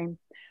a dream.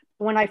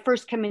 When I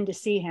first come in to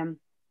see him,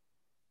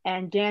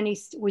 and Danny,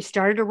 we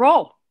started to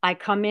roll. I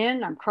come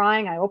in, I'm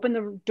crying. I open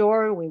the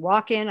door. We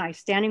walk in. I'm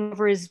standing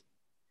over his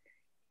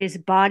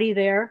body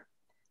there.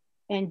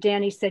 And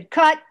Danny said,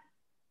 cut.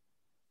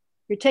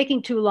 You're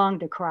taking too long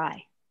to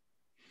cry.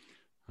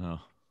 Oh.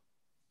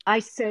 I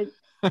said,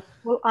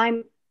 well,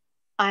 I've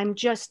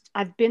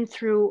been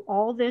through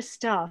all this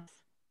stuff.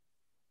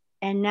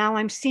 And now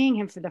I'm seeing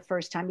him for the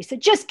first time. He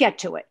said, just get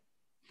to it.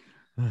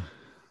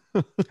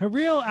 A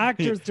real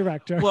actor's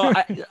director. Well,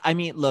 I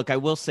mean, look, I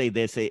will say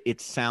this. It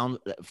sounds,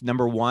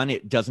 number one,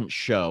 it doesn't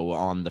show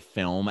on the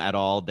film at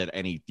all that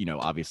any,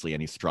 obviously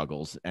any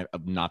struggles,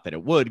 not that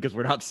it would, because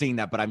we're not seeing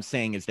that, but I'm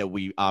saying is that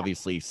we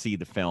obviously see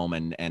the film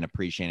and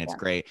appreciate it's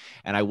great.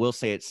 And I will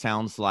say it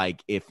sounds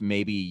like if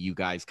maybe you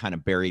guys kind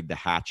of buried the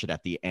hatchet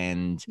at the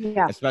end,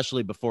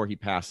 especially before he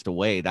passed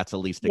away, that's at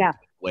least a good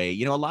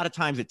way. A lot of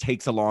times it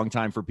takes a long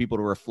time for people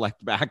to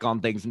reflect back on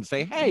things and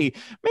say, hey,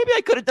 maybe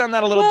I could have done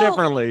that a little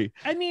differently.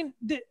 I mean,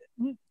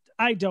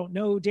 I don't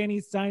know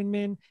Danny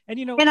Steinman,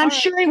 and I'm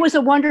sure he was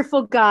a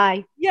wonderful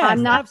guy. Yeah,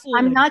 I'm not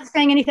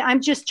saying anything.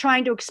 I'm just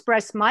trying to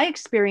express my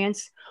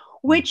experience,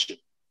 which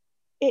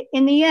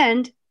in the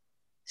end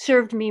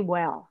served me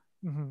well.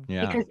 Mm-hmm.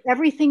 Yeah. Because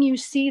everything you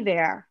see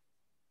there,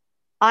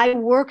 I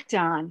worked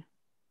on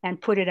and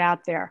put it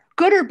out there,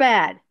 good or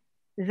bad.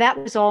 That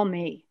was all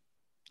me.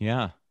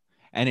 Yeah.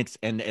 And it's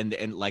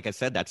and like I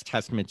said, that's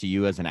testament to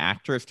you as an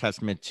actress,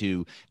 testament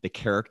to the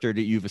character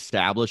that you've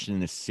established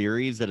in this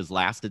series that has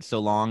lasted so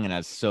long and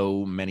has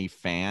so many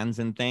fans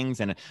and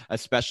things. And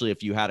especially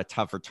if you had a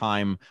tougher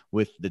time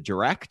with the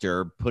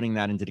director, putting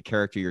that into the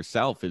character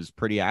yourself is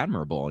pretty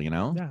admirable,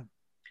 Yeah.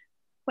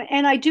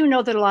 And I do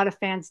know that a lot of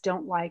fans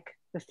don't like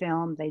the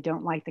film. They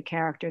don't like the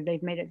character.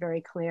 They've made it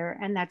very clear,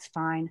 and that's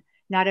fine.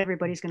 Not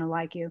everybody's going to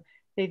like you.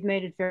 They've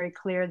made it very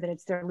clear that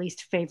it's their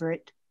least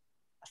favorite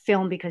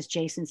film because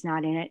Jason's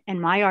not in it. And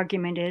my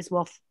argument is,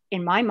 well,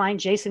 in my mind,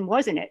 Jason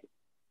was in it.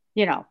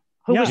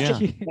 Who was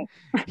just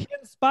he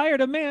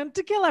inspired a man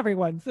to kill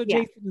everyone. So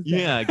Jason is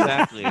dead.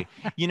 Exactly.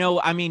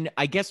 I mean,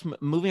 I guess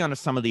moving on to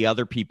some of the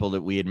other people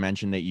that we had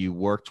mentioned that you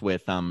worked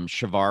with,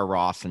 Shavar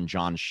Ross and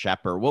John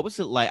Shepard. What was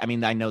it like? I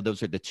mean, I know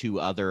those are the two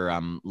other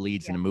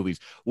leads in the movies.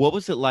 What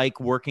was it like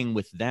working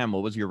with them?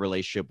 What was your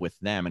relationship with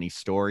them? Any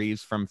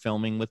stories from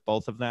filming with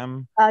both of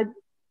them?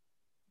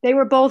 They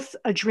were both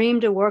a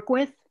dream to work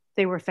with.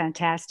 They were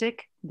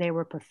fantastic. They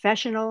were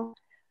professional.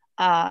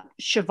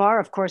 Shavar,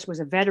 of course, was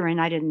a veteran.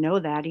 I didn't know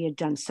that. He had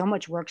done so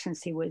much work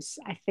since he was,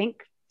 I think,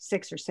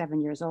 6 or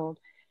 7 years old.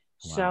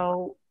 Wow.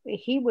 So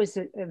he was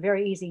a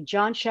very easy.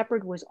 John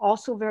Shepard was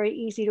also very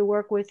easy to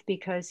work with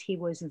because he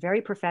was very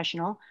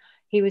professional.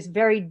 He was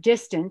very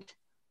distant.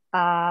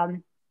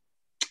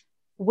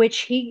 which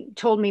he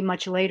told me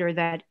much later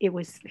that it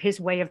was his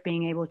way of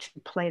being able to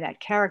play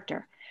that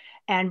character.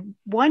 And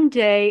one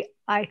day,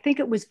 I think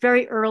it was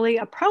very early,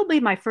 probably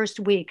my first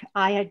week,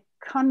 I had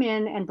come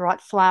in and brought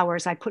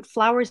flowers. I put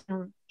flowers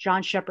in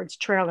John Shepherd's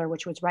trailer,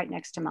 which was right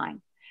next to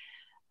mine.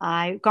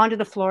 I gone to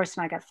the florist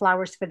and I got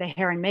flowers for the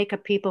hair and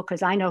makeup people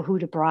because I know who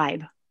to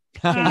bribe.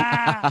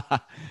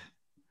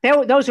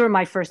 Those were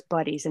my first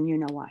buddies, and you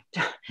know why.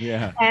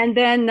 Yeah. And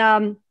then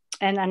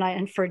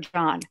and for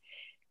John.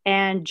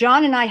 And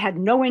John and I had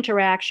no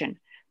interaction,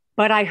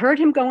 but I heard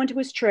him go into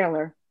his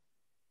trailer.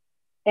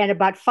 And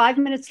about 5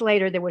 minutes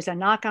later, there was a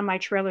knock on my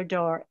trailer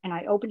door, and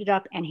I opened it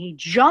up, and he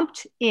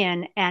jumped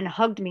in and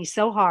hugged me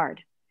so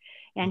hard.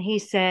 And he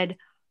said,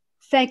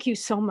 "Thank you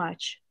so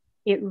much.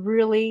 It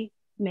really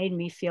made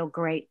me feel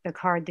great, the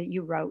card that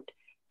you wrote."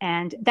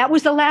 And that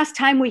was the last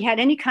time we had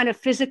any kind of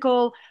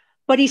physical,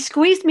 but he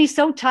squeezed me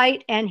so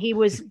tight, and he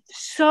was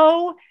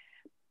so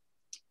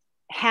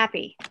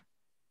happy.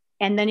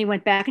 And then he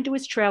went back into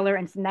his trailer.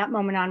 And from that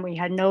moment on, we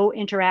had no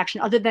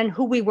interaction other than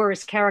who we were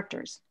as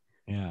characters.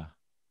 Yeah.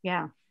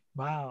 Yeah.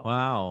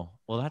 Wow.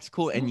 Well, that's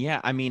cool. And yeah,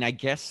 I mean, I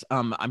guess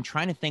I'm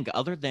trying to think,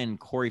 other than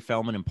Corey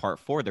Feldman in part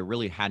 4, there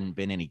really hadn't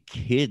been any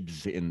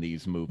kids in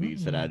these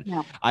movies that had,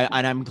 No.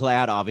 and I'm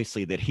glad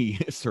obviously that he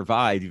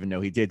survived, even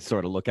though he did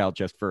sort of look out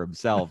just for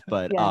himself.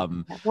 But Yeah.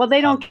 Well,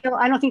 they don't kill,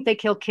 I don't think they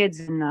kill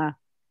kids in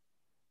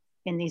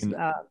these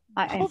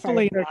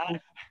Hopefully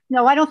not.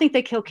 No, I don't think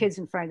they kill kids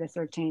in Friday the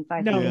 13th.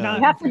 No, you not.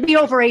 have to be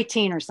over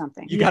 18 or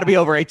something. You got to be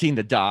over 18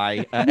 to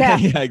die. Yeah.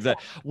 Yeah,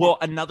 exactly. Well,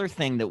 another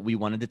thing that we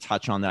wanted to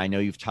touch on that I know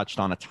you've touched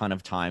on a ton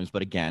of times,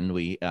 but again,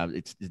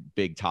 it's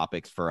big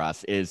topics for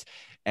us is,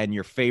 and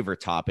your favorite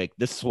topic,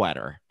 the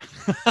sweater.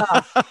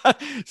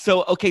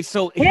 So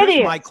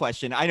here's my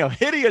question. I know,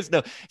 hideous.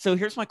 No. So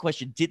here's my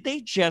question. Did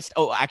they just,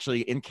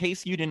 actually, in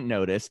case you didn't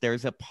notice,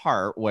 there's a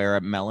part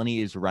where Melanie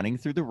is running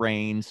through the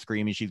rain,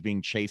 screaming she's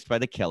being chased by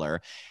the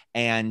killer.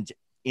 And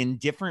in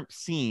different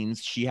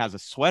scenes, she has a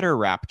sweater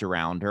wrapped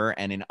around her,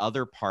 and in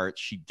other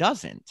parts, she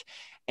doesn't.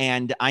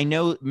 And I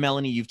know,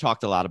 Melanie, you've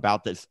talked a lot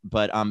about this,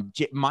 but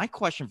my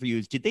question for you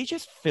is, did they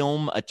just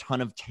film a ton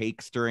of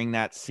takes during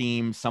that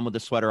scene, some with the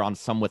sweater on,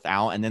 some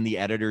without, and then the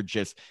editor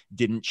just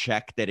didn't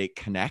check that it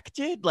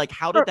connected? Like,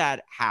 how did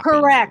that happen?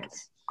 Correct.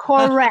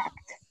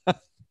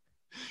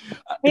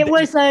 It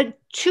was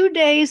 2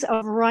 days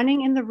of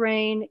running in the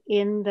rain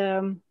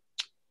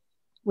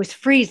was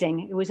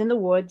freezing. It was in the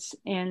woods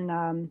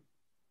in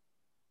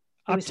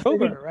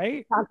October,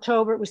 right?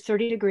 October. It was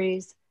 30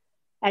 degrees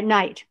at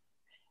night.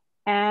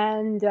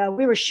 And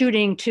we were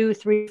shooting 2,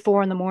 3,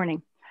 4 in the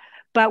morning.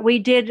 But we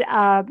did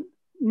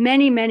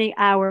many, many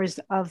hours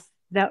of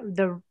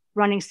the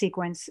running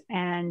sequence.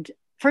 And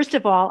first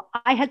of all,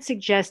 I had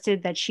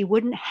suggested that she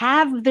wouldn't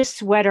have the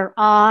sweater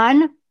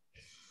on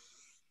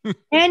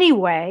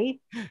anyway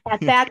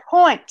at that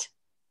point.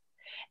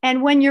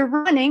 And when you're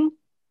running,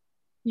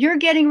 you're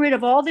getting rid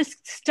of all this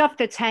stuff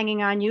that's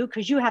hanging on you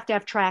because you have to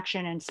have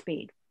traction and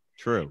speed.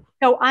 True.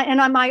 So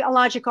my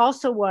logic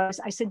also was,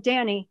 I said,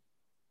 Danny,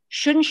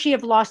 shouldn't she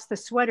have lost the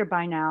sweater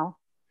by now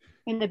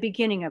in the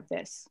beginning of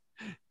this?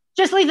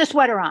 Just leave the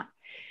sweater on.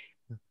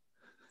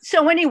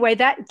 So anyway,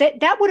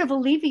 that would have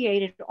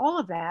alleviated all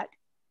of that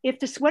if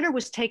the sweater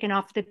was taken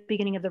off at the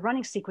beginning of the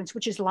running sequence,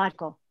 which is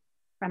logical.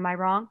 Am I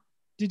wrong?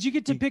 Did you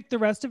get to pick the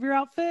rest of your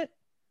outfit?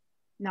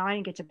 No, I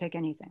didn't get to pick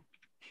anything.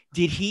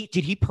 Did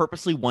he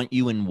purposely want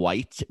you in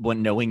white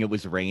when knowing it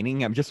was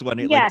raining? I'm just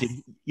wondering. Yes.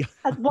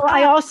 Like, Well,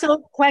 I also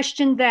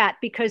questioned that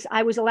because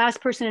I was the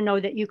last person to know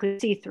that you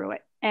could see through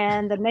it.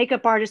 And the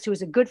makeup artist, who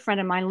was a good friend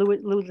of mine, Lou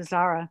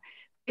Lazara,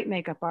 great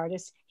makeup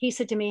artist, he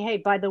said to me, "Hey,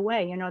 by the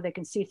way, they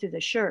can see through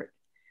the shirt."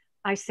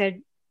 I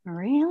said,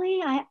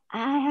 "Really? I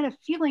had a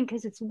feeling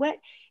because it's wet."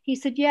 He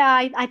said,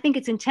 "Yeah, I think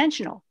it's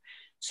intentional."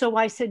 So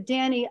I said,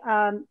 "Danny,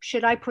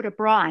 should I put a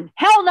bra on?"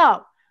 "Hell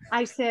no."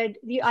 I said,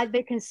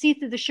 "They can see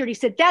through the shirt." He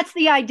said, "That's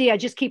the idea.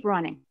 Just keep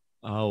running."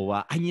 Oh,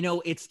 wow.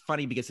 And it's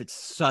funny because it's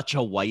such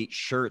a white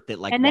shirt that,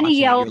 like, and then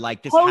he yelled, you're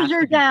like, this hose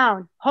her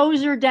down,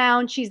 hose her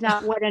down. She's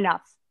not wet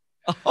enough.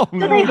 Oh, So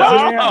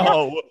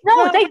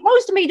no. they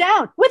hosed me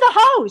down with a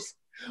hose.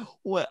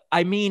 Well,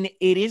 I mean,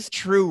 it is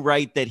true,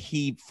 right, that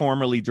he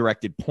formerly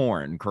directed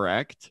porn,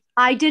 correct?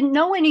 I didn't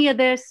know any of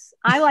this.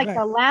 I like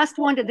the last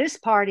one to this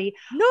party.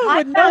 No,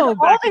 I but found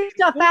no. all this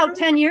stuff out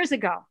 10 years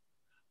ago.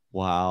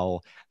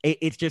 Wow.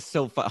 It's just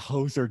so fun.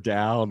 Hose her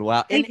down.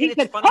 Wow. And he it's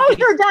said, funny hose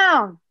her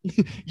down.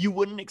 you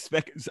wouldn't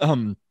expect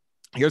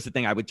here's the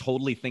thing, I would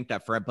totally think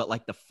that for, but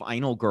like the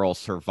final girl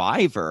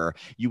Survivor,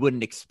 you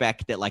wouldn't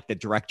expect that like the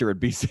director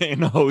would be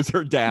saying hose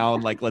her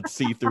down, like let's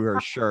see through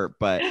her shirt.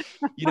 But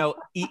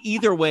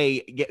either way,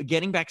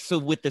 getting back, so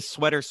with the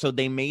sweater, so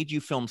they made you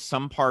film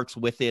some parts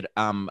with it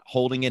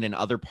holding it, and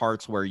other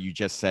parts where you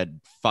just said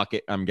fuck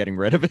it, I'm getting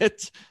rid of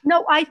it.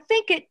 No, I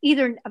think it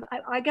either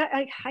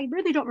I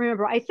really don't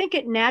remember. I think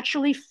it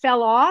naturally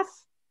fell off,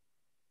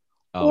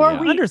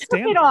 we took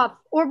it off,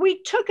 or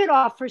we took it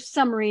off for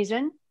some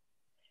reason.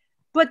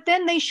 But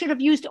then they should have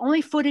used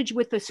only footage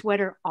with the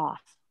sweater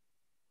off.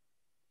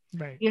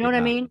 Right. You know what I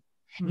mean?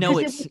 No,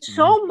 Because there was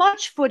so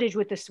much footage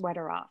with the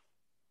sweater off.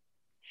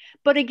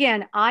 But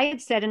again, I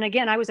had said, and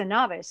again, I was a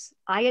novice,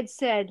 I had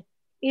said,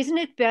 isn't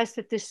it best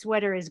that this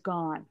sweater is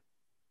gone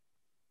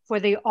for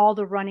all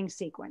the running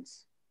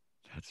sequence?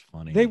 That's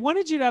funny. They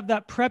wanted you to have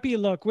that preppy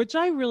look, which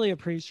I really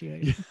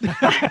appreciate.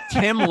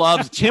 Tim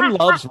loves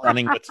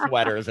running with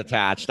sweaters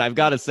attached. I've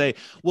got to say.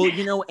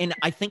 Well, and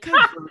I think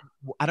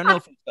I don't know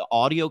if it's the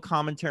audio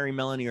commentary,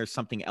 Melanie, or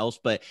something else,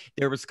 but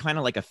there was kind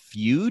of like a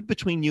feud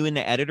between you and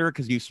the editor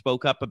because you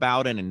spoke up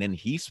about it and then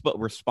he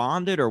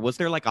responded, or was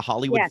there like a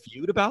Hollywood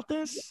feud about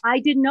this? I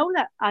didn't know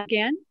that.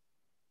 Again,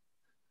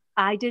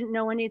 I didn't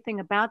know anything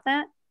about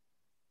that.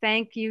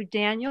 Thank you,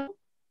 Daniel.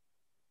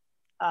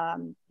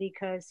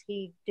 Because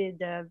he did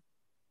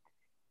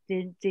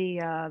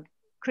the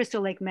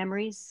Crystal Lake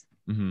Memories,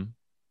 and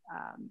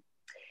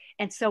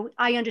so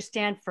I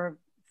understand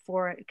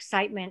for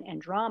excitement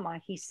and drama,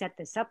 he set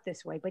this up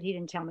this way, but he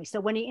didn't tell me. So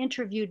when he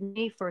interviewed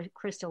me for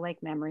Crystal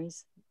Lake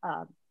Memories,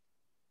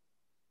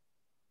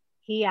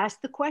 he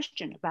asked the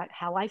question about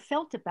how I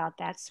felt about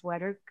that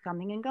sweater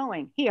coming and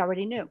going. He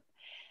already knew,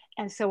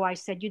 and so I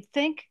said, "You'd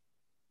think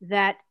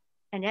that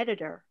an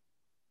editor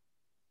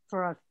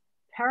for a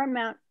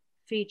Paramount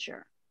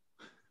feature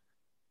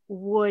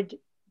would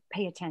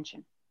pay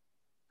attention."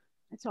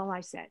 That's all I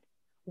said.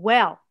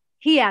 Well,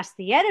 he asked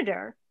the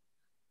editor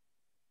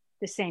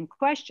the same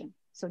question.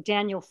 So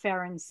Daniel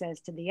Farron says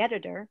to the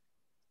editor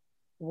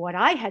what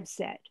I had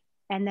said,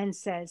 and then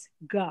says,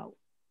 "Go."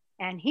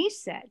 And he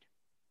said,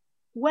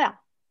 well,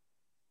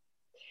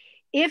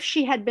 if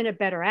she had been a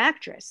better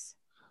actress,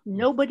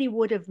 nobody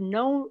would have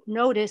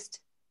noticed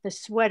the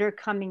sweater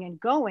coming and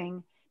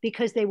going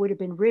because they would have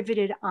been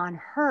riveted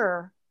on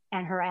her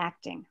and her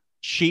acting.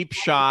 Cheap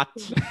shot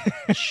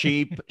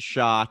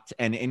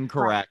and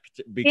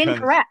incorrect. Because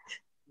incorrect.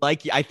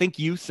 Like, I think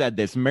you said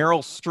this,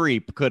 Meryl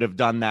Streep could have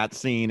done that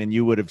scene and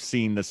you would have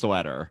seen the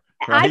sweater.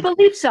 Right? I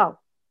believe so.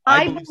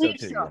 I so believe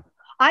too, so. yeah.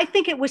 I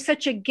think it was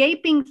such a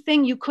gaping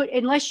thing you could,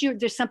 unless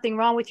there's something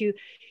wrong with you,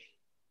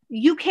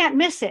 you can't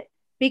miss it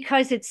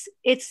because it's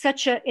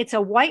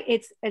a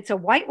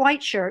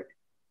white shirt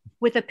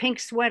with a pink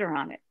sweater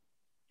on it.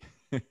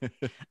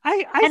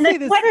 And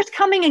the sweater's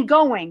coming and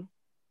going,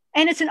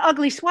 and it's an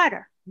ugly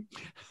sweater.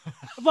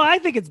 Well, I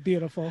think it's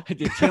beautiful.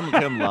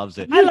 Tim loves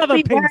it. I love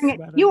a pink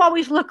sweater. You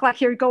always look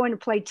like you're going to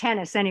play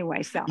tennis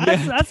anyway. So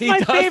that's my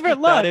favorite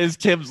look. That is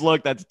Tim's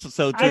look. That's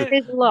so true.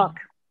 His look.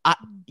 I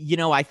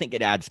think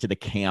it adds to the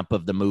camp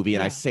of the movie.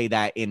 And I say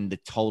that in the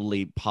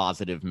totally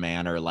positive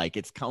manner. Like,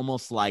 it's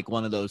almost like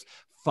one of those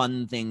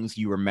fun things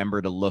you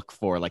remember to look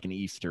for, like an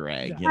Easter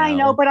egg. Yeah. I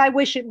know, but I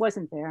wish it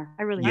wasn't there.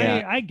 I really do.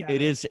 I get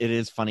it. It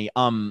is funny.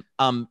 I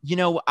because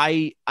know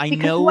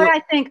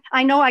what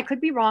I know I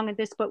could be wrong at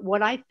this, but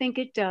what I think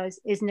it does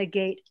is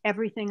negate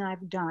everything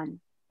I've done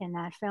in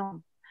that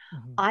film.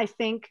 Mm-hmm. I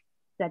think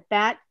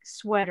that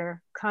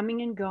sweater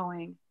coming and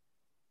going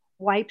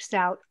wipes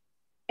out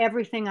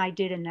everything I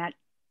did in that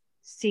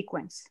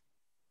sequence,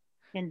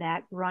 in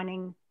that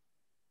running.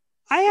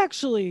 I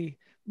actually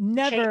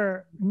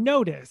never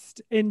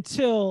noticed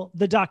until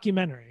the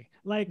documentary.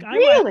 Like, I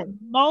had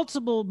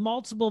multiple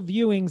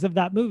viewings of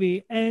that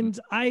movie, and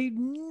I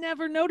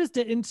never noticed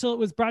it until it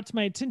was brought to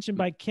my attention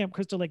by Camp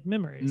Crystal Lake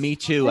Memories. Me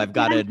too, I've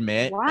got to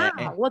admit.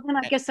 Wow. Well, then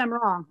I guess I'm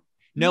wrong.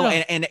 No,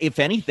 and if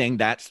anything,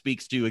 that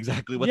speaks to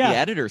exactly what the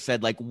editor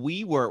said. Like,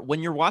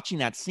 when you're watching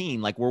that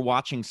scene, like, we're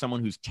watching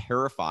someone who's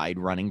terrified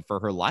running for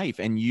her life,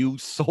 and you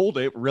sold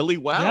it really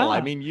well. Yeah.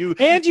 I mean, you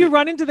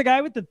run into the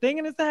guy with the thing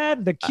in his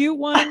head, the cute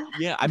one.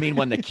 Yeah, I mean,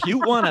 when the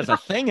cute one has a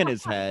thing in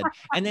his head,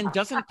 and then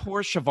doesn't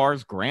poor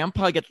Shavar's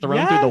grandpa get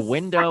thrown through the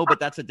window?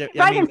 But that's in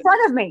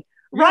front of me.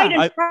 Right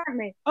in front of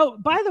me. Oh,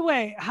 by the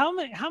way, how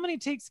many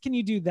takes can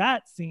you do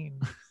that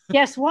scene?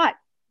 Guess what?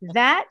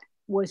 That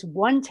was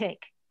one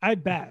take. I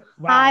bet.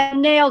 Wow. I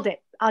nailed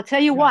it. I'll tell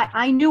you what,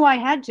 I knew I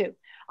had to.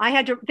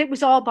 It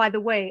was all, by the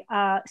way,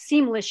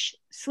 seamless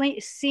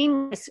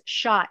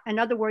shot. In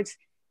other words,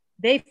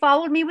 they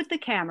followed me with the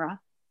camera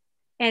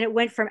and it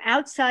went from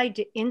outside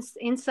to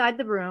inside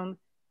the room.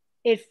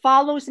 It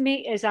follows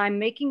me as I'm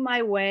making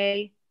my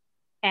way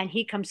and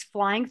he comes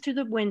flying through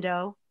the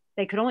window.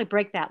 They could only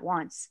break that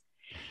once.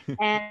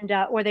 And,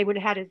 or they would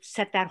have had to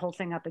set that whole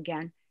thing up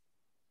again.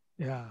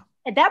 Yeah.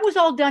 And that was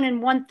all done in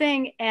one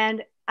thing.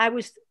 And I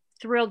was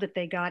thrilled that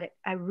they got it.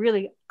 I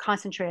really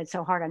concentrated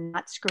so hard on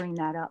not screwing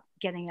that up,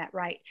 getting that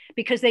right,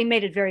 because they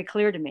made it very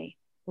clear to me.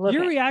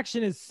 Your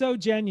reaction is so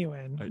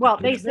genuine. Well,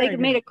 they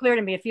made it clear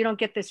to me, if you don't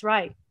get this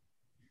right,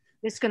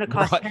 it's going to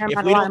cost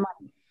Paramount a lot of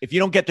money. If you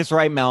don't get this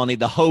right, Melanie,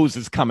 the hose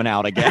is coming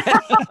out again.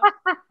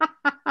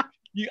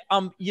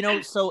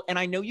 So, and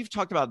I know you've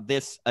talked about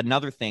this,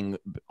 another thing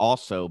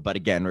also, but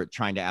again, we're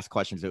trying to ask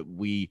questions that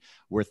we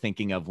were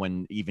thinking of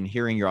when even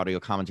hearing your audio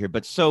commentary.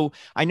 But so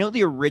I know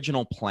the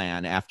original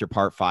plan after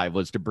part 5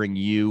 was to bring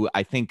you,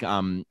 I think,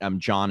 John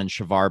and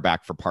Shavar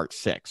back for part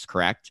 6,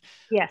 correct?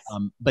 Yes.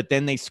 But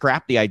then they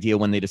scrapped the idea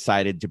when they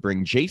decided to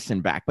bring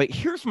Jason back. But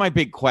here's my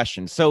big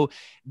question. So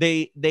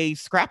they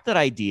scrapped that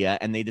idea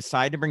and they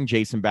decide to bring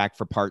Jason back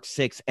for part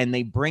 6, and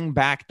they bring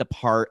back the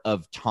part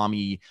of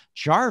Tommy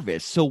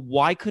Jarvis. So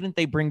why couldn't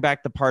they bring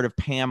back the part of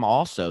Pam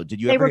also?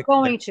 Did you They ever?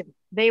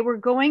 were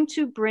going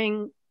to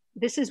bring.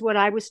 This is what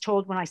I was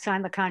told when I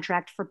signed the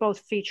contract for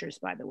both features,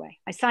 by the way.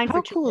 I signed How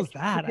for two cool is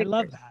pictures, that? I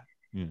love that.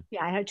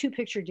 Yeah, I had a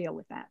 2-picture deal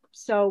with that.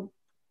 So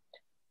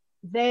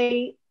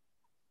we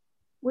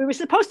were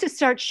supposed to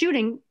start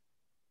shooting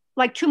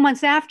like 2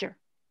 months after.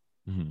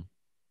 Mm-hmm.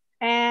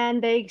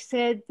 And they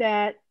said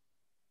that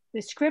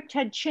the script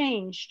had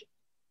changed,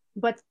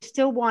 but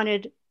still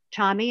wanted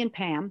Tommy and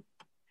Pam.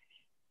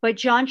 But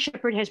John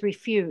Shepherd has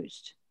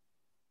refused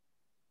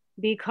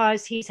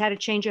because he's had a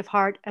change of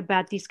heart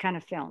about these kind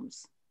of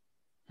films.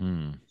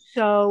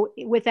 So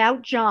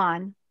without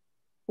John,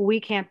 we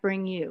can't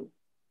bring you.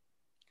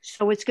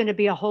 So it's going to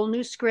be a whole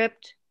new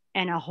script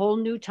and a whole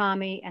new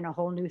Tommy and a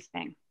whole new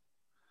thing.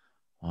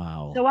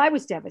 Wow. So I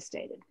was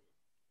devastated.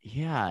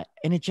 Yeah.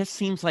 And it just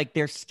seems like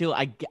they're still,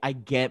 I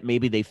get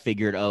maybe they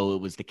figured, oh, it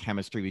was the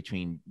chemistry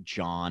between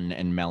John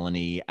and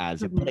Melanie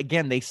but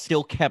again, they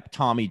still kept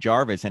Tommy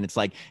Jarvis. And it's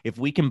like, if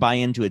we can buy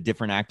into a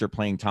different actor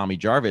playing Tommy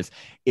Jarvis,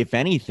 if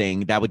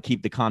anything, that would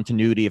keep the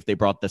continuity if they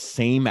brought the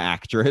same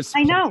actress.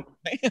 I know.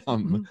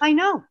 I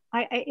know.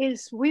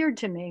 It's weird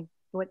to me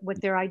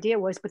what their idea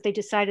was, but they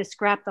decided to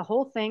scrap the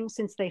whole thing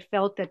since they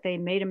felt that they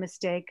made a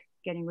mistake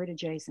getting rid of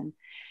Jason.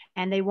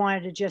 And they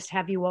wanted to just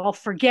have you all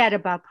forget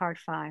about part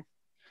 5.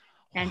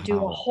 And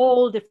do a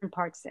whole different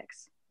part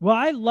 6. Well,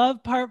 I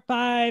love part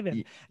 5,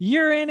 and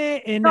you're in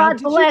it. And God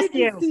bless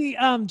you see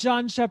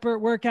John Shepherd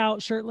work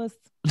out shirtless?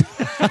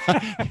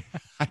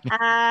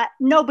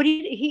 No, but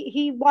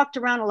he walked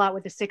around a lot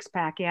with a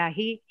 6-pack. Yeah,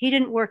 he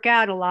didn't work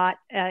out a lot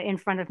in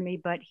front of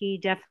me, but he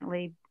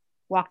definitely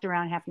walked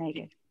around half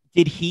naked.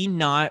 Did he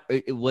not,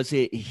 was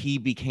it, he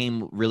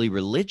became really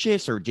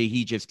religious, or did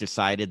he just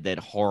decided that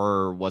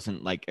horror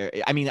wasn't like,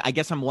 I mean, I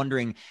guess I'm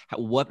wondering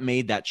what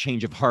made that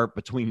change of heart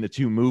between the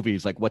two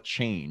movies? Like what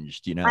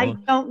changed, you know? I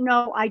don't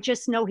know. I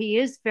just know he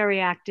is very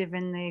active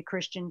in the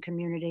Christian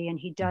community, and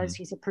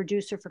he's a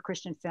producer for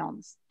Christian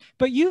films.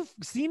 But you've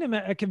seen him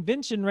at a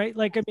convention, right?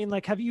 Like, I mean,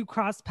 like, have you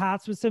crossed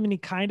paths with him and he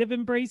kind of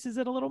embraces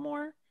it a little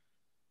more?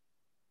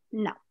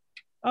 No.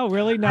 Oh,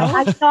 really? No?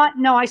 I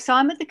saw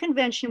him at the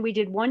convention. We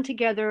did one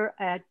together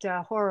at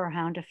Horror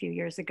Hound a few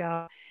years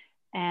ago.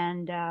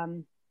 And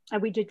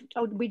we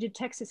did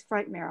Texas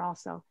Frightmare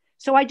also.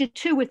 So I did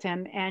 2 with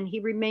him, and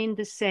he remained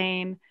the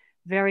same,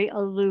 very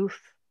aloof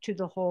to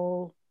the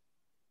whole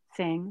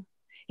thing.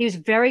 He was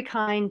very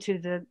kind to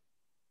the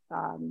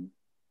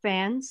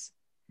fans,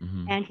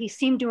 and he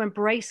seemed to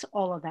embrace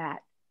all of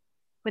that.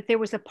 But there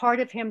was a part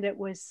of him that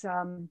was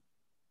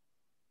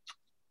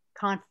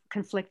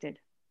conflicted.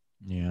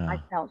 Yeah, I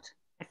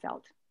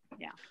felt,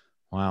 yeah.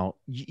 Wow.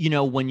 You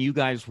know, when you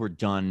guys were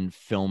done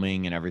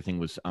filming and everything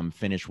was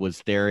finished,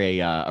 was there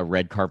a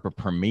red carpet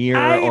premiere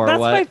or that's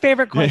what? my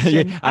favorite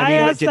question. I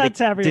asked that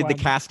to everyone. Did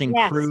the casting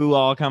crew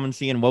all come and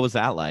see? And what was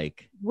that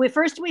like? We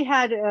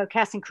had a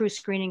cast and crew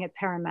screening at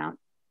Paramount.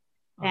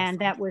 Awesome. And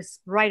that was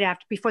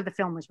before the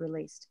film was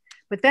released.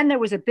 But then there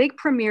was a big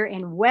premiere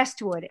in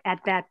Westwood at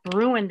that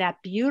Bruin,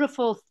 that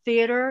beautiful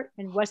theater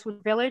in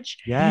Westwood Village.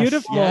 Yes,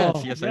 beautiful.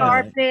 Yes,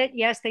 carpet.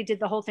 Yes, they did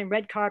the whole thing,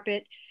 red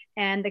carpet.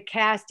 And the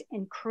cast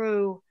and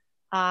crew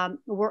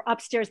were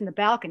upstairs in the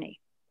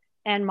balcony.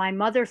 And my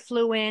mother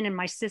flew in, and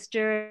my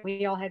sister,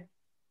 we all had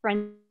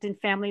friends and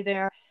family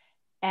there.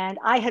 And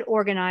I had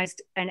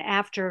organized an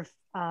after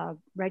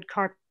red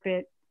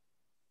carpet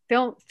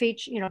film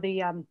feature,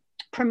 the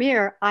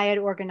premiere. I had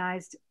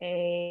organized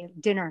a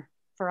dinner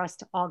for us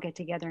to all get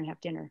together and have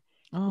dinner.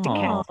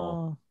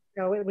 Oh.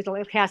 So it was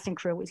a cast and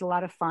crew. It was a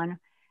lot of fun.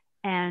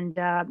 And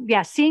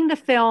seeing the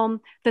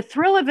film, the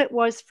thrill of it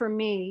was for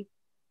me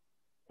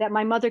that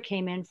my mother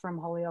came in from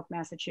Holyoke,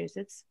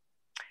 Massachusetts,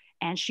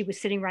 and she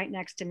was sitting right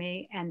next to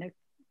me. And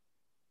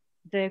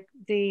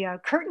the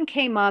curtain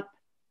came up,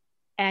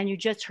 and you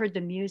just heard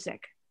the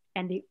music,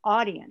 and the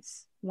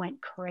audience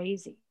went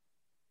crazy.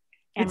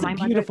 And it's a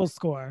beautiful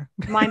score.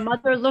 My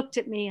mother looked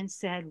at me and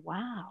said,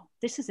 "Wow,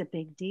 this is a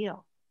big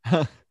deal."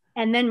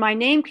 And then my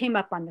name came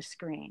up on the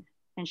screen,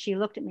 and she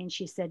looked at me and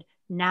she said,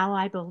 "Now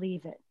I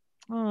believe it."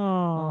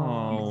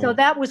 Oh, so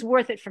that was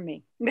worth it for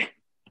me.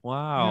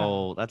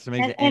 Wow, that's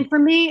amazing. And for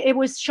me, it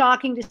was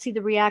shocking to see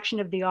the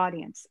reaction of the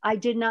audience. I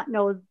did not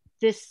know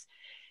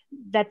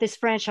that this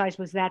franchise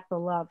was that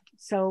beloved.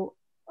 So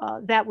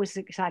that was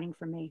exciting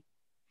for me.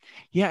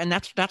 Yeah, and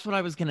that's what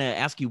I was going to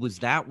ask you. Was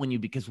that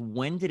because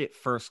when did it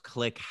first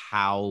click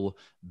how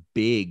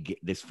big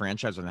this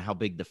franchise was and how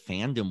big the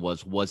fandom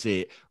was? Was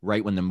it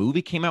right when the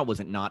movie came out? Was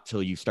it not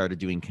till you started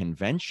doing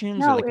conventions?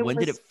 No, or when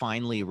did it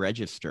finally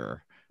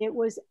register? It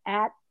was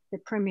at the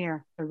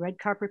premiere, the red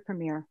carpet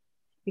premiere,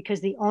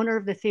 because the owner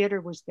of the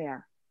theater was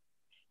there.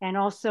 And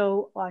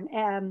also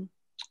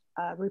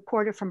a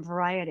reporter from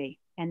Variety.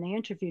 And they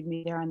interviewed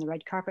me there on the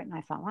red carpet. And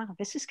I thought, wow,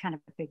 this is kind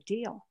of a big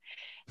deal.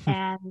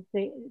 And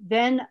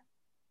then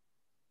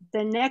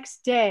the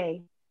next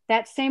day,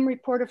 that same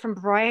reporter from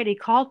Variety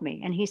called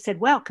me, and he said,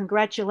 "Well,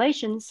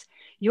 congratulations.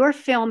 your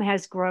film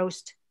has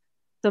grossed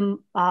the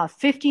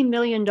 $50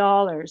 million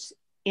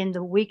in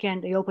the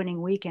weekend, the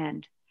opening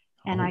weekend.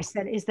 And I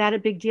said, is that a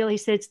big deal? He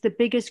said, it's the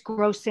biggest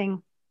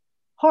grossing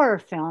horror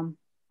film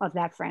of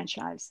that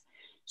franchise.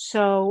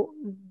 So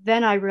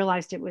then I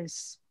realized it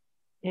was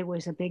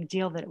a big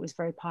deal, that it was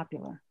very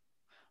popular.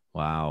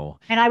 Wow.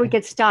 And I would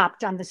get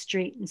stopped on the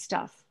street and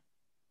stuff.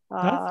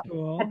 That's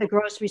cool. At the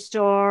grocery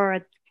store,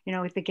 at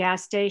the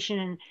gas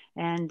station,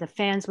 and the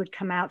fans would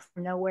come out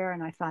from nowhere.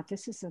 And I thought,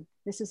 this is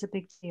a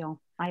big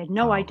deal. I had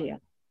no idea.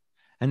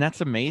 And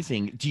that's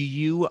amazing. Do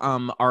you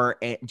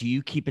do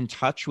you keep in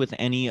touch with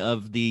any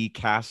of the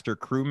cast or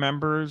crew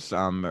members?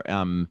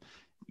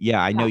 Yeah,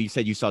 I know you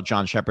said you saw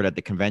John Shepherd at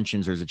the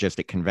conventions, or is it just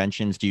at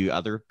conventions? Do you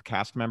other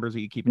cast members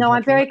that you keep in touch with? No,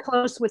 I'm very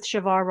close with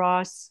Shavar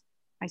Ross.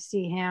 I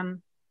see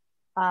him.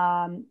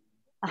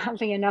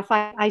 Oddly enough,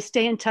 I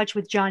stay in touch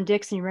with John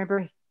Dixon. You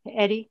remember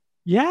Eddie?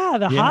 Yeah,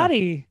 the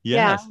hottie.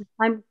 Yes.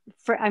 Yeah,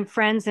 I'm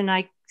friends, and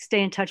I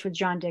stay in touch with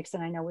John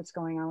Dixon. I know what's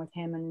going on with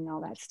him and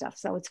all that stuff.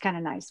 So it's kind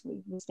of nice.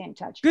 We stay in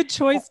touch. Good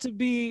choice to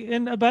be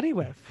in a buddy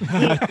with.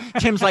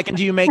 Tim's like, and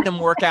do you make them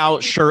work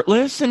out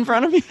shirtless in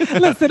front of you?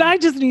 Listen, I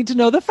just need to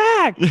know the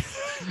facts.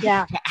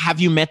 Yeah. Have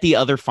you met the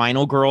other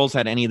final girls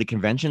at any of the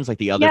conventions, like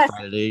the other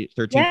Friday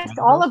 13th? Yes,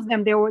 all of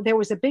them. There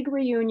was a big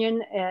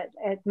reunion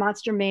at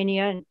Monster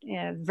Mania,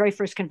 very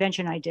first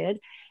convention I did,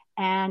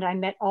 and I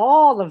met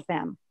all of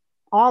them.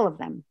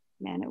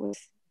 Man,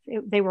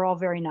 they were all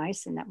very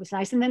nice, and that was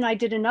nice. And then I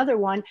did another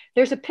one.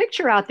 There's a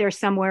picture out there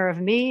somewhere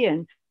of me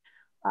and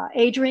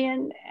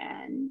Adrian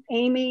and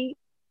Amy.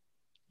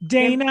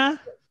 Dana.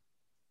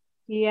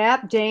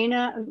 Yeah,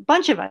 Dana, a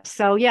bunch of us.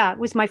 So yeah, it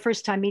was my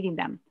first time meeting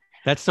them.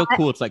 That's so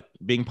cool. It's like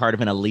being part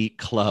of an elite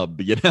club,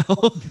 you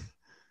know?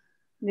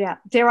 Yeah.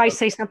 Dare I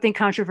say something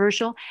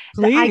controversial?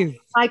 Please.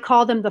 I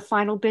call them the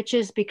final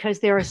bitches, because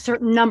there are a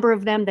certain number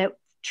of them that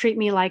treat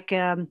me like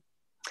the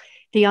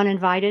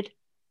uninvited.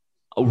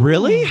 Oh,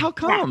 really? How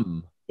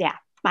come? Yeah,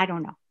 I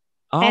don't know.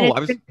 Oh,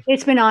 and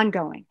it's been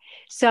ongoing.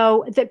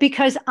 So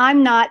because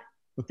I'm not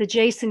the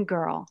Jason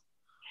girl,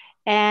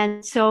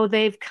 and so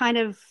they've kind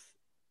of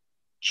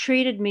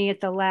treated me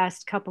at the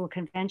last couple of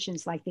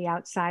conventions like the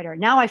outsider.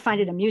 Now I find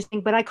it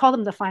amusing, but I call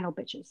them the final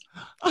bitches.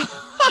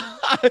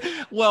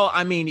 Well,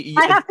 I mean,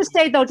 I have to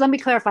say though, let me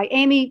clarify.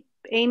 Amy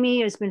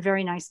has been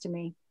very nice to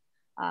me.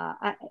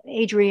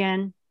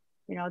 Adrian,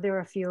 there are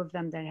a few of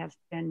them that have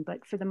been,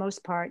 but for the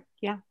most part,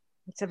 yeah.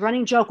 It's a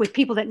running joke with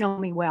people that know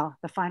me well,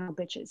 the final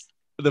bitches.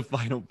 The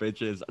final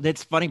bitches.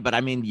 That's funny, but I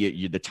mean,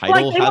 the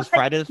title has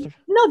Friday.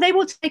 No, they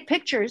will take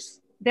pictures.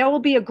 There will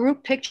be a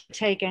group picture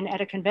taken at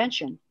a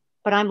convention,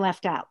 but I'm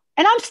left out.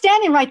 And I'm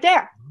standing right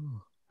there,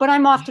 but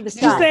I'm off to the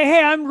side. Just say,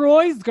 hey, I'm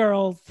Roy's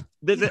girls.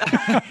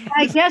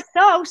 I guess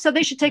so. So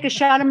they should take a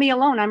shot of me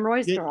alone. I'm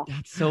Roy's girl.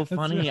 That's so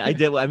funny. I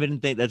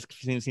didn't think that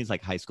seems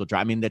like high school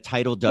drama. I mean, the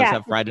title does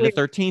have Friday the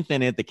 13th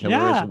in it. The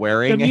killer is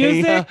wearing the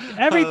music, a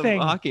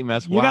everything. hockey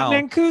mask. You got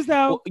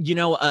Mancuso.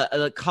 Well,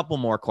 a couple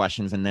more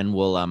questions, and then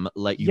we'll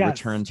let you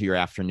return to your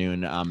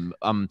afternoon.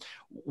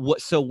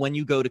 So when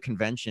you go to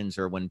conventions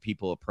or when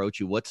people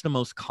approach you, what's the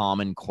most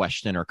common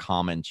question or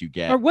comment you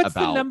get? Or what's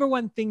the number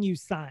one thing you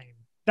sign?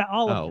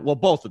 Well,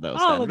 both of those.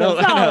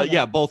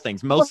 Yeah, both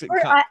things.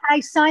 I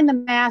sign the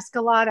mask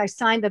a lot. I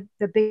sign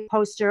the big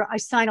poster. I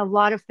sign a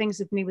lot of things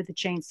with me with the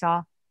chainsaw.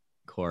 Of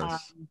course.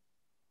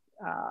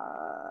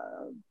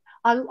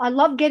 I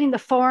love getting the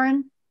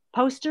foreign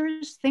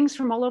posters, things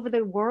from all over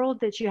the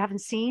world that you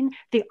haven't seen.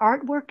 The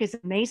artwork is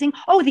amazing.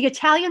 Oh, the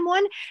Italian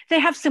one, they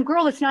have some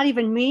girl that's not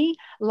even me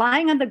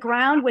lying on the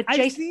ground with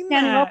Jason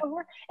standing over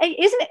her. Hey,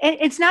 isn't it?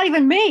 It's not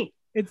even me.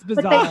 It's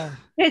bizarre.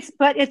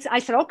 I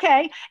said,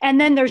 okay. And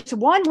then there's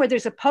one where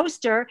there's a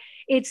poster.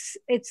 It's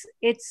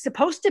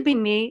supposed to be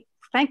me.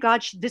 Thank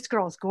God this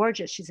girl is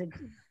gorgeous. She's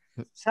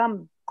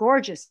some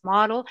gorgeous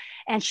model,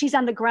 and she's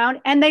on the ground,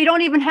 and they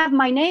don't even have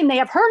my name. They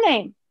have her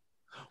name.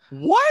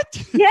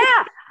 What?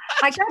 Yeah.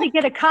 I got to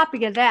get a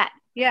copy of that.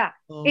 Yeah.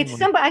 It's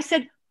somebody. I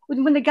said,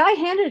 when the guy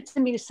handed it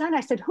to me to sign,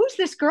 I said, who's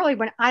this girl? He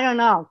went, I don't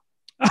know.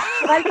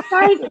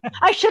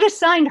 I should have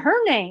signed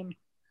her name.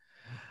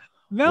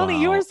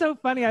 Melanie, you are so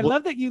funny. I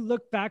love that you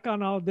look back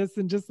on all this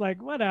and just like,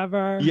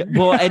 whatever. Yeah.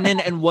 Well,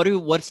 and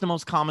what's the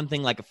most common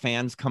thing, like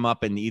fans come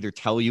up and either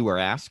tell you or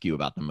ask you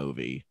about the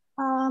movie?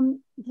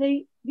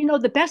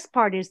 The best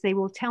part is they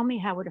will tell me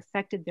how it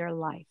affected their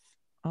life.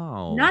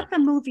 Oh. Not the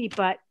movie,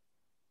 but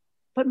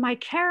my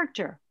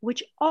character,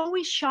 which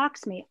always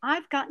shocks me.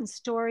 I've gotten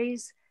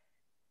stories,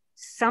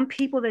 some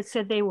people that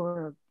said they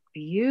were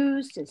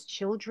abused as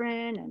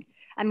children, and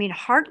I mean,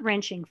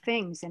 heart-wrenching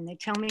things. And they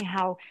tell me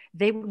how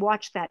they would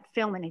watch that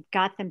film and it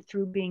got them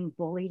through being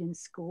bullied in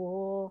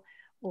school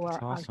or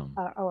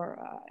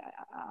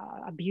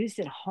abused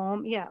at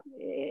home. Yeah.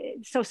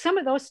 So some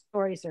of those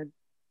stories are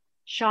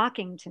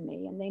shocking to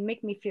me, and they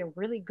make me feel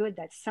really good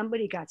that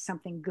somebody got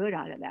something good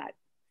out of that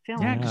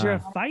film. Yeah, because you're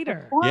a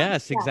fighter.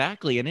 Yes,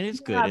 exactly. And it is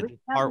good. It's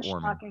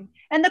heartwarming. Shocking.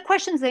 And the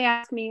questions they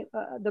ask me,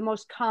 the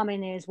most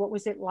common is, what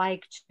was it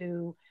like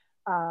to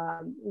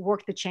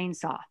work the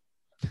chainsaw?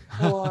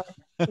 Or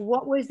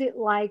what was it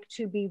like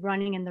to be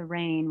running in the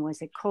rain?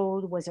 Was it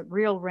cold? Was it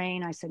real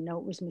rain? I said, no,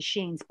 it was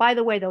machines. By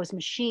the way, those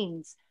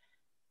machines,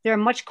 they're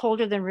much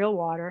colder than real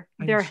water.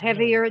 They're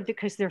heavier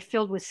because they're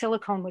filled with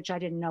silicone, which I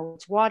didn't know.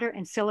 It's water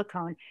and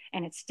silicone,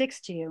 and it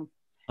sticks to you.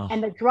 Oh.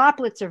 And the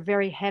droplets are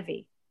very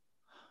heavy.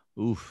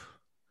 Oof.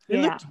 It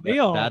looked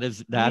real. That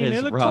is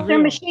it rough. They're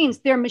machines.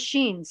 They're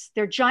machines.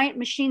 They're giant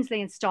machines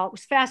they installed. It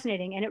was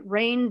fascinating. And it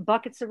rained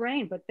buckets of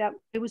rain, but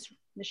it was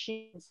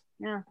machines.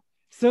 Yeah.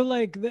 So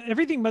like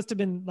everything must have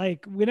been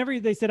like, whenever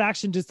they said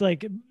action, just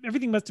like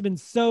everything must have been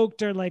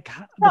soaked or like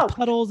the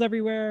puddles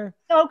everywhere.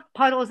 Soaked,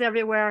 puddles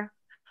everywhere.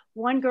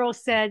 One girl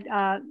said,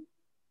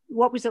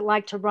 what was it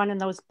like to run in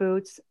those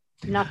boots?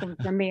 Nothing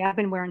for me. I've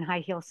been wearing high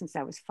heels since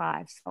I was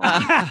 5. So.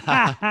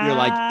 You're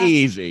like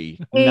easy.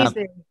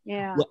 Easy.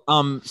 Yeah.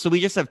 So we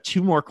just have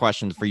 2 more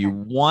questions for you.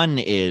 One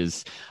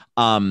is,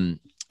 and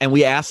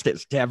we asked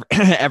this to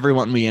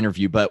everyone we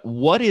interview, but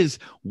what is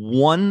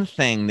one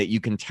thing that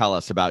you can tell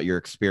us about your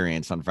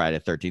experience on Friday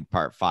the 13th,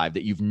 Part 5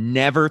 that you've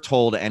never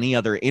told any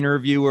other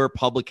interviewer,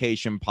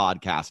 publication,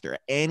 podcaster?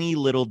 Any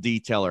little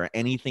detail or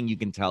anything you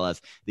can tell us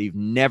that you've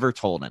never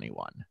told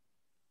anyone?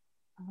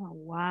 Oh,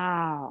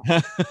 wow.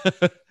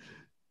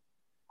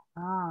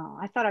 Oh,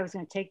 I thought I was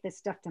going to take this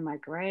stuff to my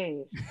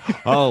grave.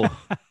 Oh.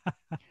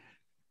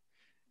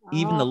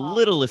 Even the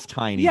littlest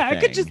tiny thing.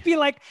 It could just be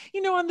like,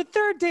 on the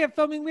 3rd day of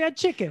filming, we had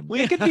chicken.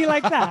 It could be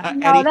like that.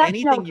 No,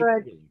 that's no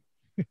good.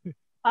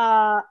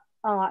 I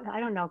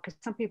don't know, because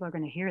some people are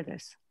going to hear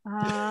this.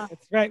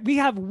 That's right. We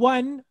have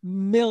 1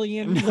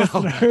 million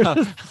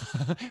listeners.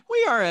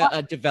 We are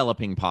a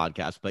developing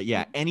podcast, but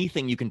yeah,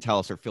 anything you can tell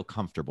us or feel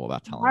comfortable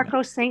about telling us.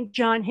 Marco St.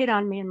 John hit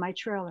on me in my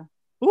trailer.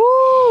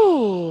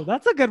 Ooh,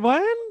 that's a good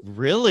one.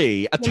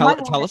 Really?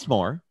 Tell us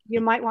more.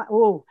 You might want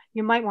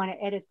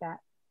to edit that.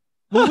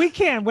 Well, we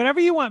can. Whatever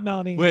you want,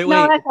 Melanie. Wait.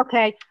 No, that's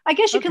okay. I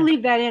guess you can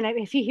leave that in.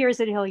 If he hears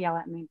it, he'll yell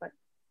at me. But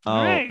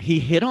right. He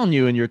hit on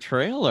you in your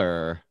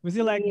trailer. Was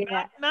he like,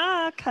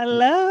 knock,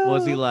 hello?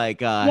 Was he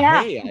like,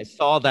 hey, I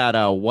saw that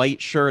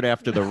white shirt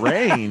after the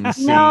rain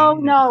scene.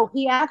 No.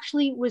 He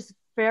actually was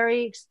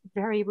very,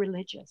 very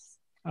religious.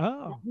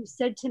 Oh. He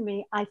said to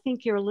me, I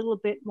think you're a little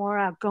bit more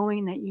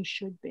outgoing than you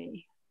should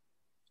be.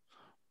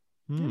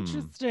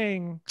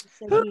 Interesting.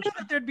 Who knew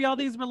that there'd be all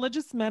these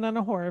religious men on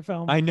a horror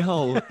film? I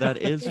know. That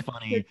is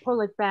funny. He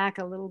pull it back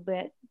a little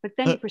bit, but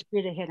then he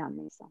proceeded to hit on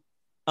me. So.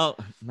 Oh,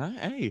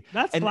 hey.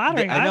 That's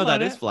flattering. I know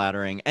that is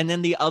flattering. And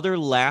then the other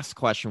last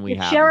question we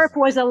have. The sheriff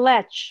was a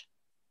lech.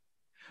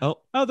 Oh,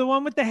 the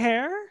one with the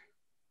hair?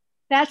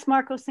 That's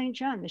Marco St.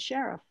 John, the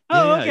sheriff.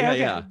 Oh,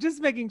 okay.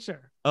 Just making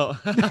sure. Oh,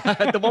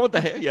 the one with the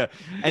hair, yeah.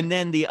 And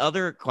then the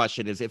other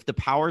question is, if the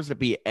powers that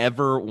be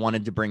ever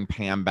wanted to bring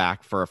Pam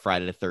back for a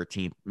Friday the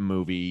 13th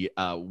movie,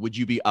 would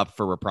you be up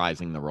for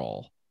reprising the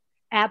role?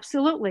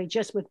 Absolutely,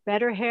 just with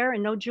better hair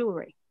and no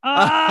jewelry.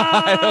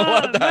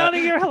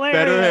 Melanie, you're hilarious.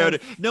 Better hair.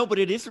 No, but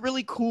it is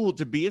really cool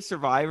to be a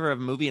survivor of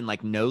a movie and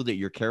like know that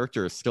your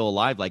character is still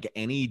alive, like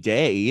any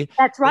day.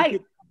 That's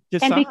right.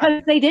 And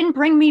because they didn't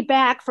bring me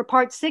back for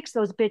part 6,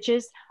 those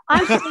bitches,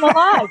 I'm still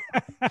alive.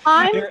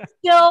 I'm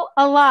still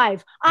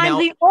alive. I'm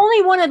the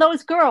only one of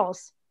those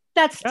girls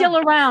that's still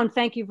around.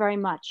 Thank you very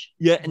much.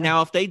 Yeah.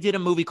 Now, if they did a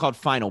movie called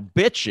Final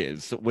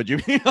Bitches, would you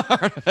be?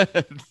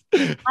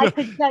 I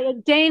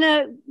could.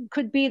 Dana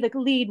could be the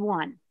lead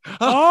one.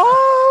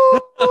 Oh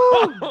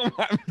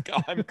my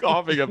God, I'm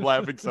coughing. I'm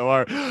laughing so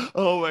hard.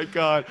 Oh my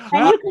God.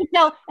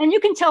 And you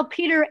can tell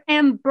Peter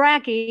M.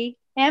 Brackey,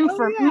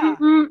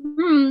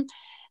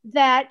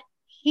 that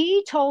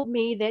he told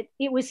me that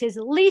it was his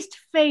least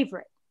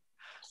favorite.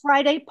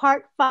 Friday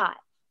Part 5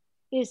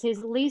 is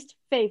his least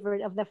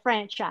favorite of the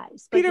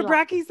franchise. Peter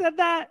Brackey said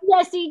that?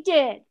 Yes, he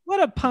did.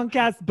 What a punk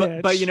ass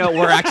bitch. But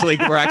we're actually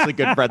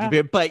good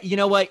friends. But you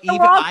know what?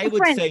 Even I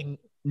would say,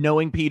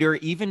 knowing Peter,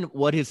 even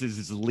what is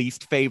his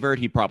least favorite,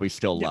 he probably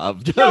still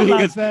loved.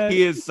 Because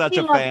he is such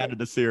a fan of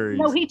the series.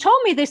 No, he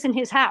told me this in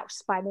his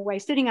house, by the way,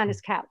 sitting on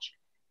his couch.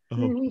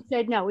 And he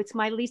said, no, it's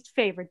my least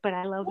favorite, but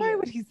I love you. Why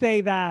would he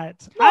say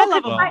that? I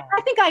love him.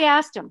 I think I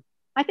asked him.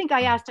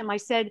 I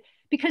said,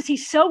 because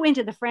he's so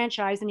into the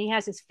franchise and he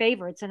has his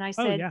favorites. And I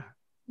said,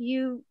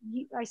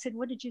 I said,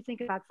 what did you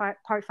think about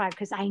part 5?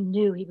 Because I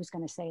knew he was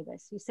going to say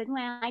this. He said,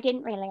 well, I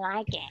didn't really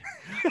like it.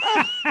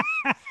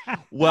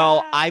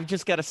 Well, I've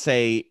just got to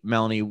say,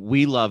 Melanie,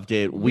 we loved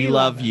it. We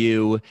love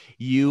you.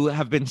 You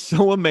have been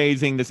so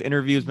amazing. This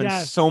interview has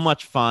been so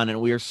much fun, and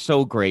we are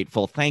so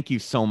grateful. Thank you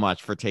so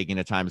much for taking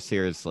the time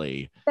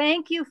seriously.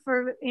 Thank you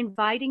for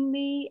inviting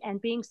me and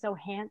being so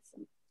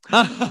handsome.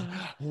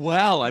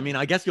 Well, I mean,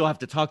 I guess you'll have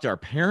to talk to our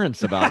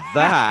parents about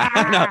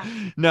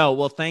that. No.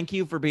 Well, thank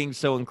you for being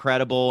so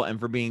incredible and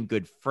for being a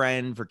good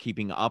friend, for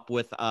keeping up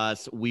with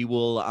us. We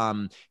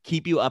will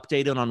keep you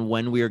updated on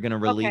when we are going to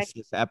release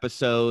this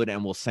episode,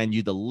 and we'll send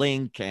you the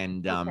link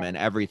and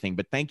everything.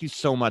 But thank you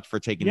so much for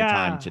taking the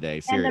time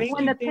today. Seriously. And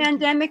when the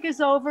pandemic is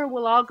over,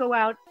 we'll all go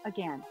out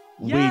again.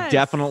 We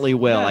definitely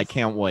will. I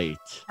can't wait.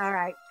 All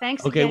right.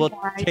 Thanks. Okay. Again, Well,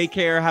 guys. take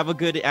care. Have a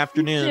good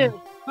afternoon. You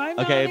too. Bye,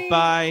 okay. Melanie.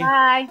 Bye.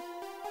 Bye.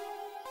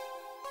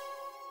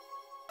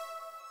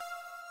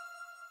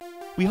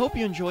 We hope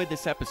you enjoyed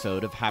this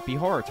episode of Happy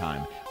Horror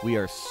Time. We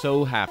are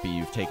so happy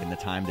you've taken the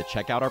time to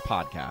check out our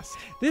podcast.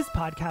 This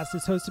podcast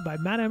is hosted by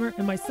Matt Emmert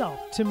and myself,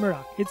 Tim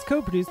Murdoch. It's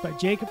co-produced by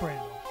Jacob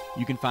Randall.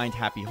 You can find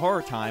Happy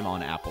Horror Time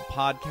on Apple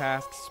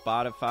Podcasts,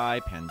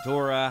 Spotify,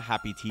 Pandora,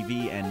 Happy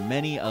TV, and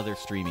many other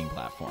streaming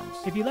platforms.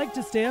 If you'd like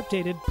to stay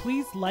updated,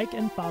 please like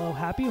and follow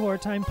Happy Horror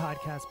Time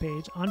podcast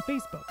page on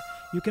Facebook.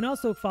 You can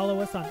also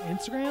follow us on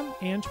Instagram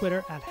and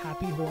Twitter at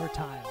Happy Horror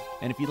Time.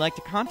 And if you'd like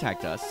to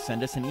contact us,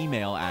 send us an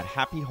email at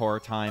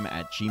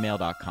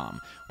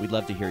happyhorrortime@gmail.com. We'd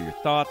love to hear your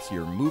thoughts,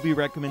 your movie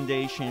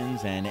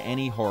recommendations, and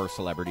any horror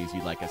celebrities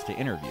you'd like us to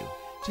interview.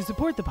 To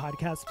support the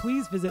podcast,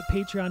 please visit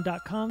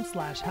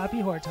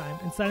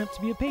patreon.com/happyhorrortime and sign up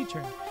to be a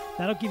patron.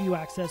 That'll give you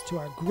access to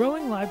our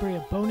growing library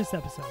of bonus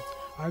episodes.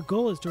 Our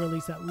goal is to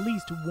release at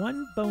least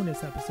one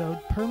bonus episode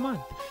per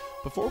month.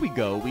 Before we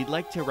go, we'd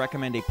like to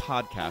recommend a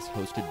podcast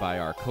hosted by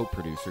our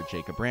co-producer,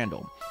 Jacob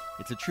Randall.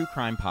 It's a true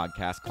crime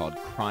podcast called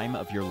Crime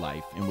of Your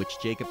Life, in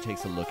which Jacob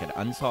takes a look at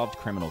unsolved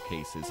criminal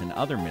cases and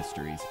other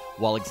mysteries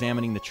while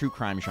examining the true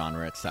crime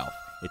genre itself.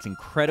 It's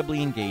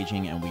incredibly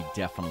engaging, and we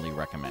definitely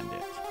recommend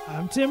it.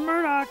 I'm Tim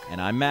Murdoch.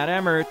 And I'm Matt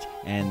Emmert.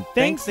 And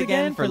thanks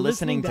again for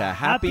listening to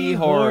Happy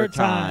Horror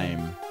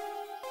Time.